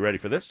 Broads. You ready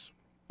for this?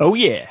 Oh,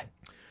 yeah.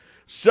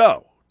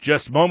 So,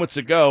 just moments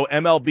ago,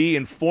 MLB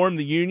informed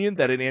the union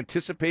that it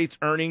anticipates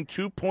earning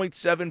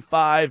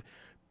 $2.75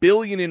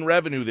 billion in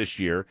revenue this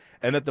year,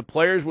 and that the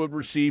players would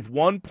receive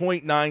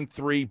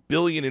 $1.93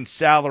 billion in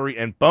salary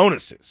and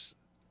bonuses.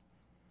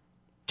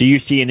 Do you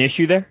see an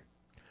issue there?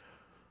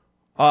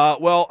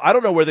 Well, I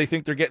don't know where they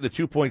think they're getting the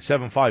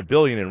 $2.75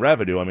 billion in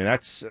revenue. I mean,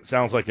 that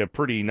sounds like a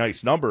pretty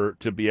nice number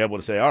to be able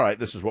to say, all right,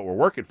 this is what we're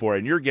working for,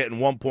 and you're getting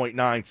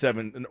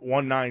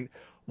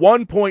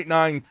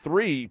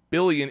 $1.93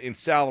 billion in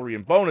salary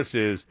and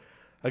bonuses.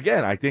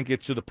 Again, I think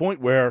it's to the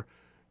point where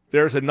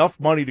there's enough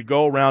money to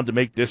go around to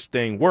make this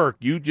thing work.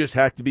 You just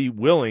have to be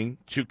willing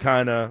to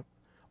kind of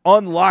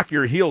unlock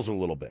your heels a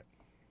little bit.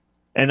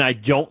 And I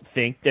don't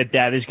think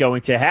that is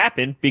going to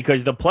happen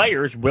because the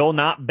players will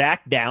not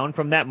back down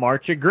from that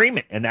March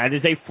agreement, and that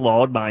is a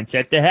flawed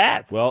mindset to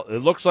have. Well, it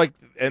looks like,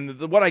 and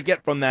what I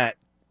get from that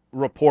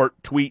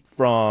tweet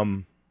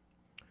from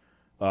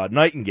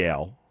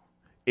Nightingale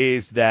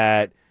is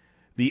that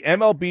the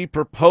MLB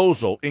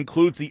proposal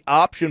includes the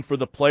option for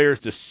the players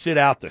to sit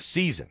out the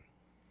season.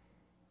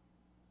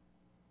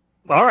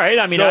 All right.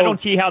 I mean, So- I don't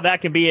see how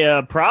that can be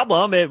a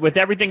problem with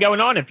everything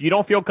going on. If you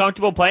don't feel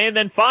comfortable playing,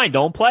 then fine,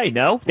 don't play.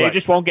 No, they Right.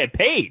 just won't get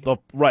paid.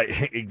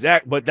 Right,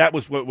 exact. But that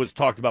was what was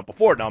talked about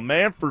before. Now,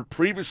 Manfred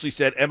previously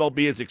said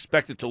MLB is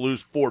expected to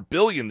lose $4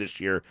 billion this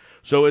year.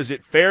 So, is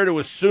it fair to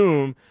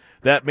assume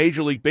that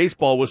Major League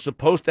Baseball was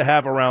supposed to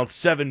have around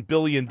 $7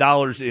 billion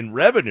in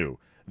revenue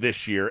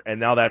this year, and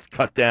now that's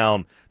cut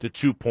down to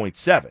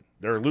 2.7?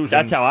 They're losing.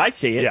 That's how I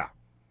see it. Yeah.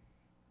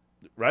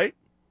 Right.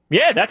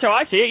 Yeah, that's how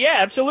I see it. Yeah,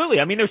 absolutely.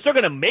 I mean, they're still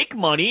going to make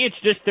money.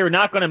 It's just they're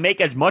not going to make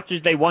as much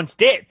as they once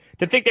did.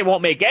 To think they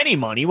won't make any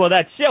money, well,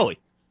 that's silly.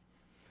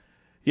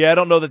 Yeah, I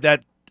don't know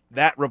that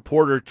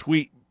reporter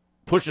tweet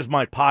pushes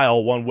my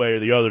pile one way or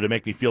the other to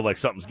make me feel like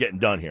something's getting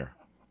done here.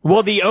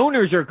 Well, the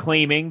owners are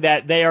claiming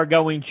that they are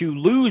going to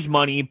lose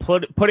money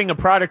putting a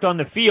product on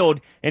the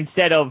field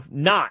instead of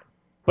not.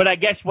 But I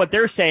guess what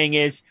they're saying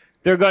is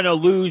they're going to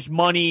lose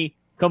money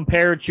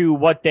compared to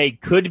what they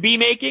could be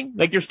making.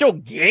 Like, they're still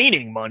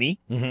gaining money.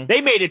 Mm-hmm.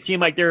 They made it seem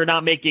like they're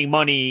not making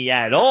money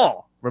at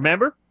all.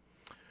 Remember?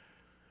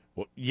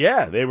 Well,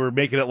 yeah, they were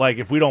making it like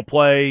if we don't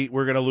play,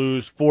 we're going to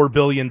lose $4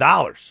 billion.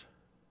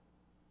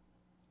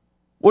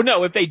 Well,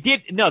 no,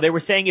 they were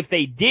saying if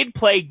they did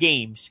play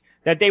games,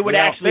 that they would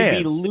Without actually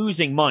be fans.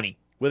 losing money.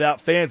 Without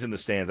fans in the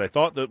stands. I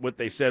thought that what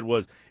they said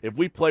was if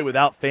we play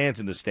without fans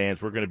in the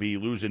stands, we're going to be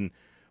losing.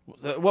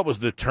 What was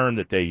the term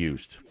that they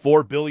used?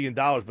 $4 billion,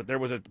 but there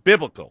was a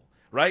biblical,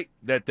 right?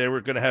 That they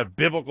were going to have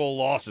biblical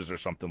losses or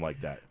something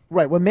like that.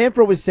 Right. What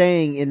Manfred was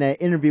saying in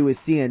that interview with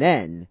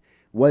CNN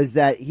was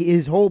that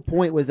his whole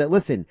point was that,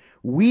 listen,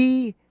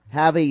 we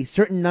have a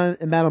certain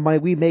amount of money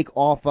we make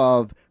off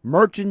of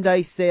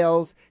merchandise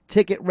sales,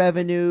 ticket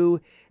revenue,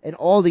 and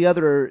all the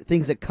other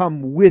things that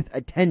come with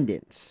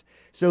attendance.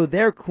 So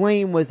their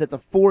claim was that the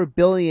 $4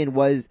 billion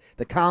was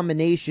the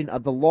combination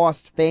of the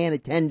lost fan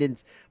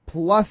attendance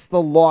plus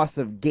the loss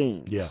of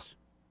games. Yeah.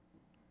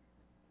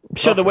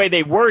 So the way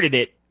they worded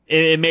it,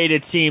 it made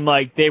it seem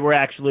like they were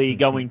actually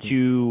going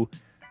to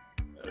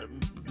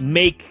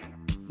make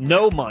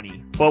no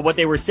money. But what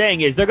they were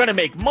saying is they're going to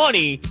make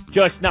money,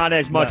 just not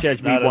as much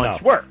as we Not once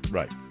enough. were.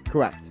 Right.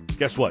 Correct.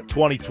 Guess what?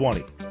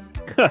 2020.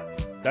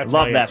 That's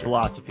Love my that answer.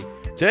 philosophy.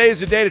 Today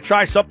is the day to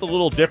try something a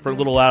little different, a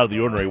little out of the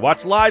ordinary.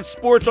 Watch live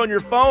sports on your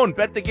phone.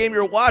 Bet the game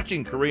you're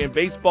watching. Korean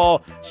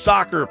baseball,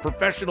 soccer,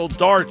 professional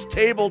darts,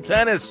 table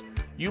tennis.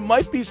 You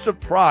might be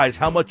surprised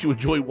how much you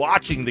enjoy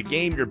watching the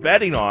game you're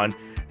betting on,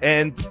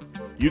 and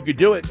you could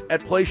do it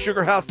at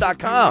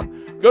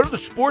PlaySugarHouse.com. Go to the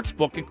sports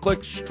book and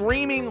click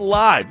streaming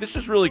live. This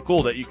is really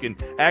cool that you can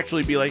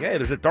actually be like, hey,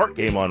 there's a dart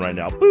game on right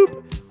now.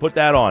 Boop. Put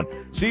that on.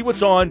 See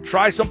what's on.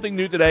 Try something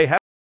new today.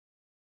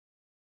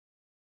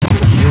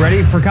 You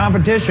ready for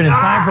competition? It's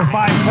time for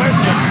 5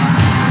 questions.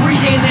 3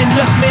 ain't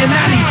enough, man.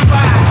 I need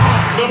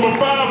 5. Number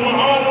 5 will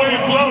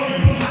always love you.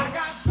 I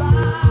got 5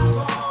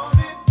 on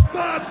it.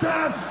 5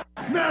 times.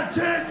 Now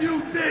can you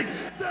dig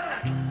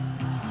that?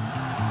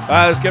 All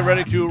right, let's get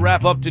ready to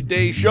wrap up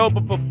today's show.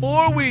 But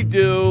before we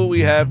do, we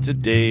have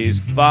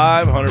today's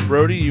 500.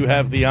 Brody, you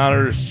have the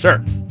honors,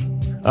 sir.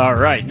 All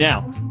right.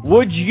 Now,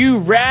 would you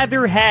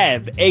rather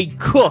have a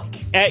cook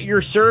at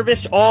your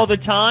service all the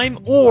time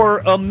or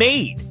a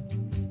maid?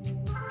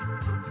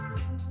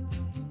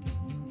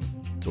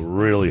 It's a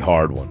really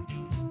hard one.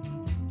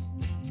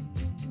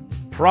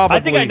 Probably. I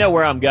think I know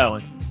where I'm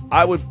going.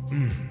 I would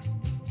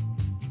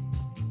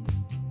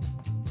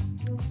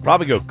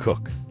probably go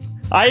cook.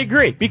 I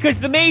agree. Because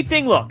the maid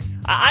thing, look,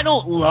 I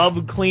don't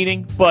love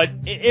cleaning, but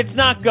it's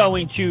not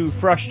going to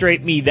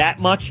frustrate me that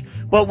much.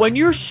 But when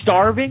you're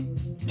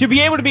starving, to be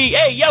able to be,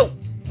 hey, yo,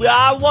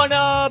 I want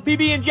a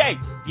PB&J.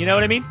 You know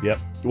what I mean? Yep.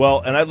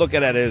 Well, and I look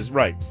at it as,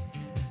 right,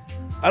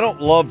 I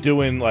don't love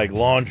doing like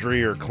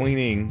laundry or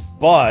cleaning,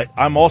 but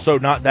I'm also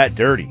not that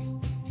dirty.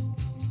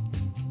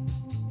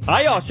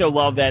 I also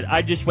love that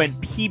I just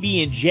went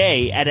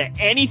PB&J out of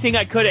anything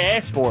I could have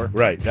asked for.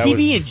 Right. That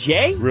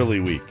PB&J? was really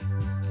weak.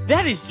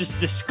 That is just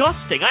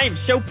disgusting. I am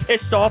so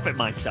pissed off at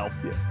myself.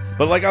 Yeah.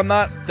 But like I'm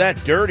not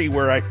that dirty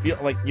where I feel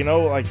like,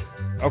 like,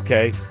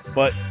 okay,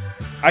 but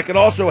I could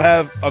also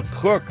have a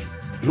cook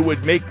who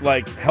would make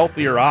like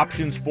healthier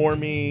options for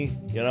me,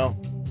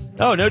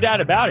 Oh, no doubt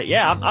about it.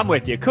 Yeah, I'm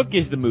with you. Cook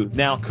is the move.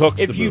 Now,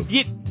 Cook's if the you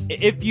move.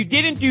 if you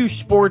didn't do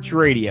sports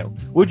radio,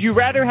 would you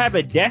rather have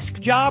a desk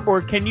job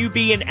or can you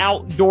be an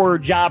outdoor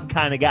job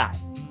kind of guy?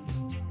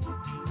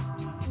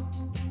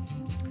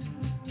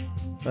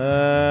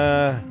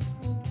 I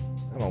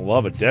don't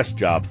love a desk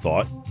job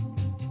thought.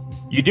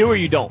 You do or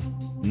you don't?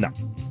 No.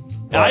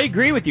 I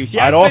agree with you. See,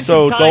 I spent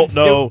also some time don't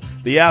know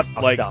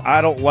Stop.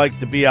 I don't like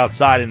to be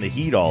outside in the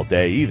heat all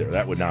day either.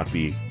 That would not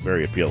be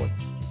very appealing.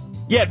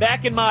 Yeah,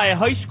 back in my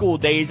high school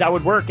days, I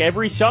would work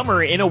every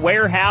summer in a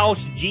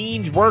warehouse,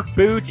 jeans, work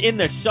boots in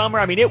the summer.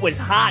 I mean, it was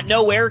hot,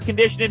 no air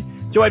conditioning.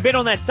 So I've been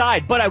on that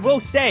side. But I will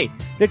say,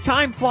 the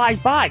time flies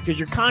by because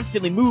you're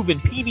constantly moving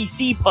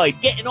PVC pipe,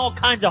 getting all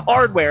kinds of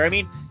hardware. I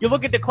mean, you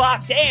look at the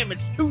clock, damn,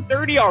 it's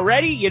 2:30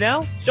 already,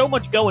 So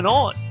much going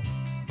on.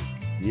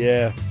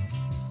 Yeah.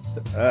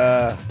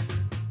 I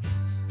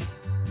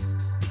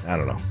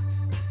don't know.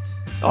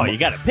 Oh, you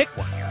got to pick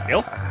one,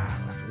 Bill.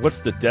 What's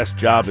the desk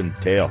job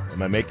entail?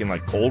 Am I making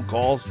like cold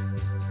calls?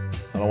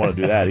 I don't want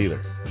to do that either.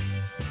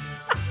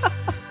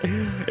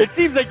 It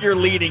seems like you're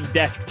leading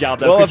desk job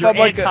though, Well, because if you're I'm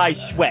like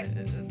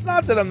anti-sweat.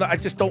 Not that I'm not. I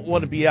just don't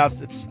want to be out.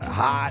 It's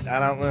hot. I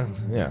don't know.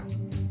 Yeah.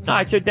 All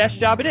right, so desk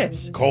job it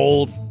is.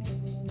 Cold,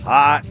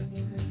 hot.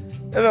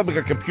 And I'm like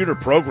a computer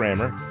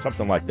programmer,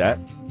 something like that.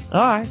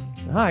 All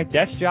right,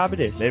 desk job it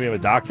is. Maybe I'm a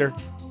doctor.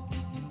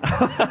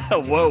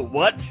 Whoa,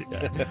 what?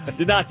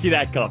 Did not see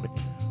that coming.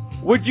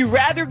 Would you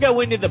rather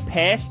go into the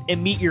past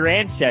and meet your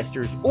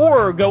ancestors,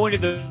 or go into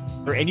the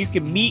and you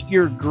can meet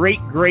your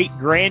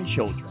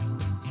great-great-grandchildren?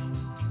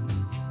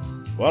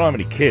 Well, I don't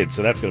have any kids,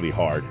 so that's going to be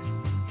hard.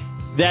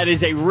 That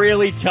is a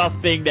really tough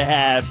thing to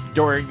have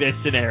during this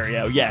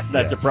scenario. Yes,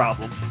 that's a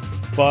problem.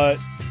 But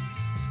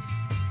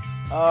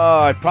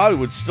I probably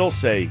would still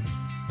say,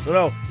 you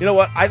know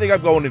what? I think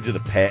I'm going into the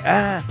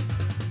past.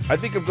 I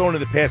think I'm going to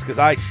the past because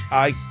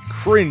I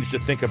cringe to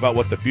think about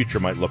what the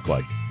future might look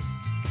like.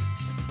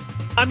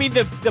 I mean,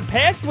 the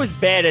past was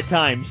bad at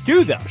times,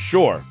 too, though.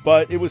 Sure,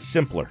 but it was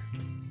simpler.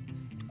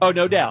 Oh,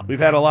 no doubt. We've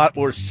had a lot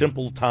more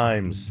simple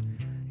times,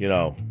 you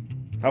know.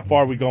 How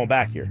far are we going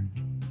back here?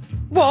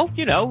 Well,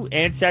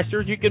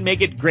 ancestors, you can make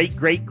it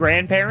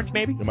great-great-grandparents,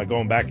 maybe. Am I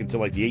going back into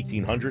like the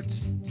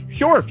 1800s?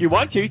 Sure, if you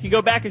want to. You can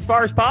go back as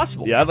far as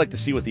possible. Yeah, I'd like to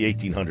see what the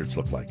 1800s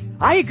look like.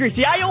 I agree.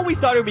 See, I always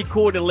thought it would be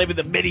cool to live in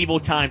the medieval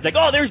times. Like,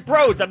 oh, there's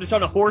Broads. I'm just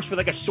on a horse with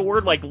like a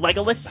sword like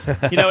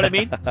Legolas. You know what I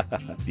mean?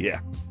 Yeah.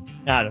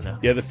 I don't know.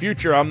 Yeah, the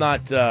future, I'm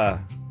not,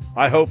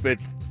 I hope it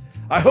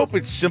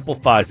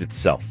simplifies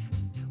itself.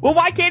 Well,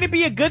 why can't it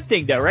be a good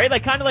thing, though, right?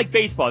 Like, kind of like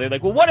baseball. They're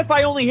like, well, what if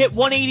I only hit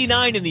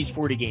 189 in these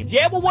 40 games?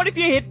 Yeah, well, what if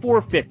you hit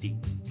 450?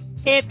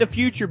 Can't the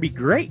future be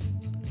great?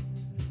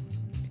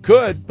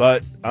 Could,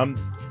 but under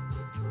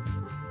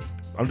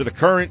the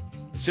current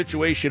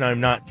situation,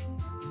 I'm not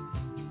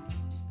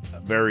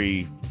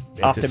very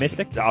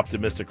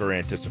optimistic or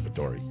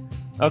anticipatory.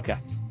 Okay.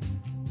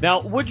 Now,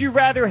 would you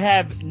rather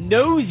have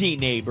nosy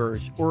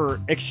neighbors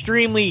or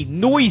extremely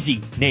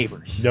noisy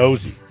neighbors?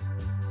 Nosy.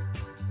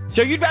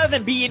 So you'd rather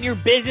than be in your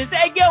business,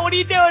 hey, Gil, what are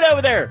you doing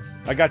over there?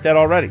 I got that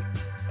already.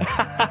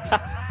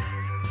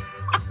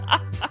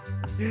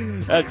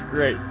 That's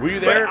great. Were you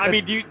there? But, I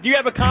mean, do you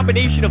have a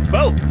combination of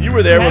both? You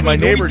were there when my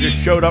neighbor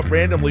just showed up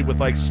randomly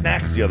with, like,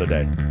 snacks the other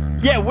day.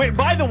 Yeah,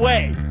 by the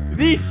way,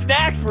 these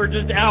snacks were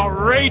just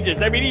outrageous.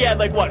 I mean, he had,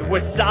 like, what,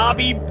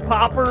 wasabi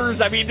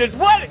poppers? I mean, just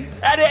what?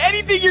 Out of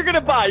anything you're going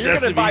to buy, you're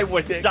going to buy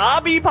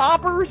wasabi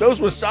poppers?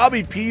 Those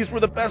wasabi peas were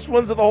the best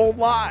ones of the whole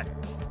lot.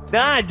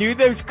 Nah, dude,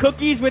 those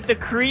cookies with the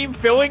cream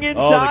filling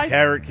inside. Oh, the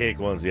carrot cake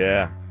ones,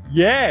 yeah.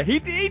 Yeah, he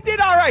did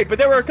all right, but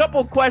there were a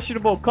couple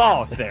questionable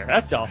calls there.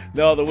 That's all.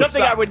 No, the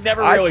something I would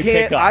never really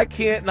pick up. I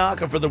can't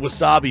knock them for the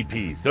wasabi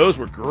peas. Those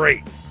were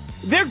great.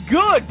 They're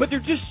good, but they're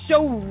just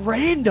so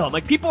random.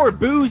 Like, people are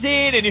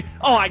boozing, and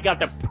I got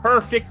the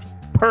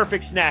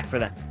perfect snack for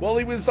them. Well,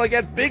 he was like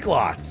at Big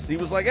Lots. He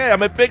was like, hey,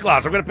 I'm at Big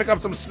Lots. I'm going to pick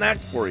up some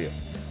snacks for you.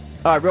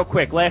 All right, real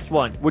quick, last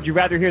one. Would you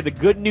rather hear the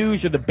good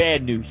news or the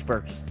bad news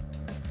first?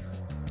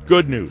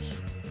 Good news.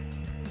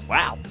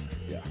 Wow.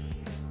 Yeah.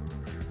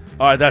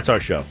 All right, that's our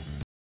show.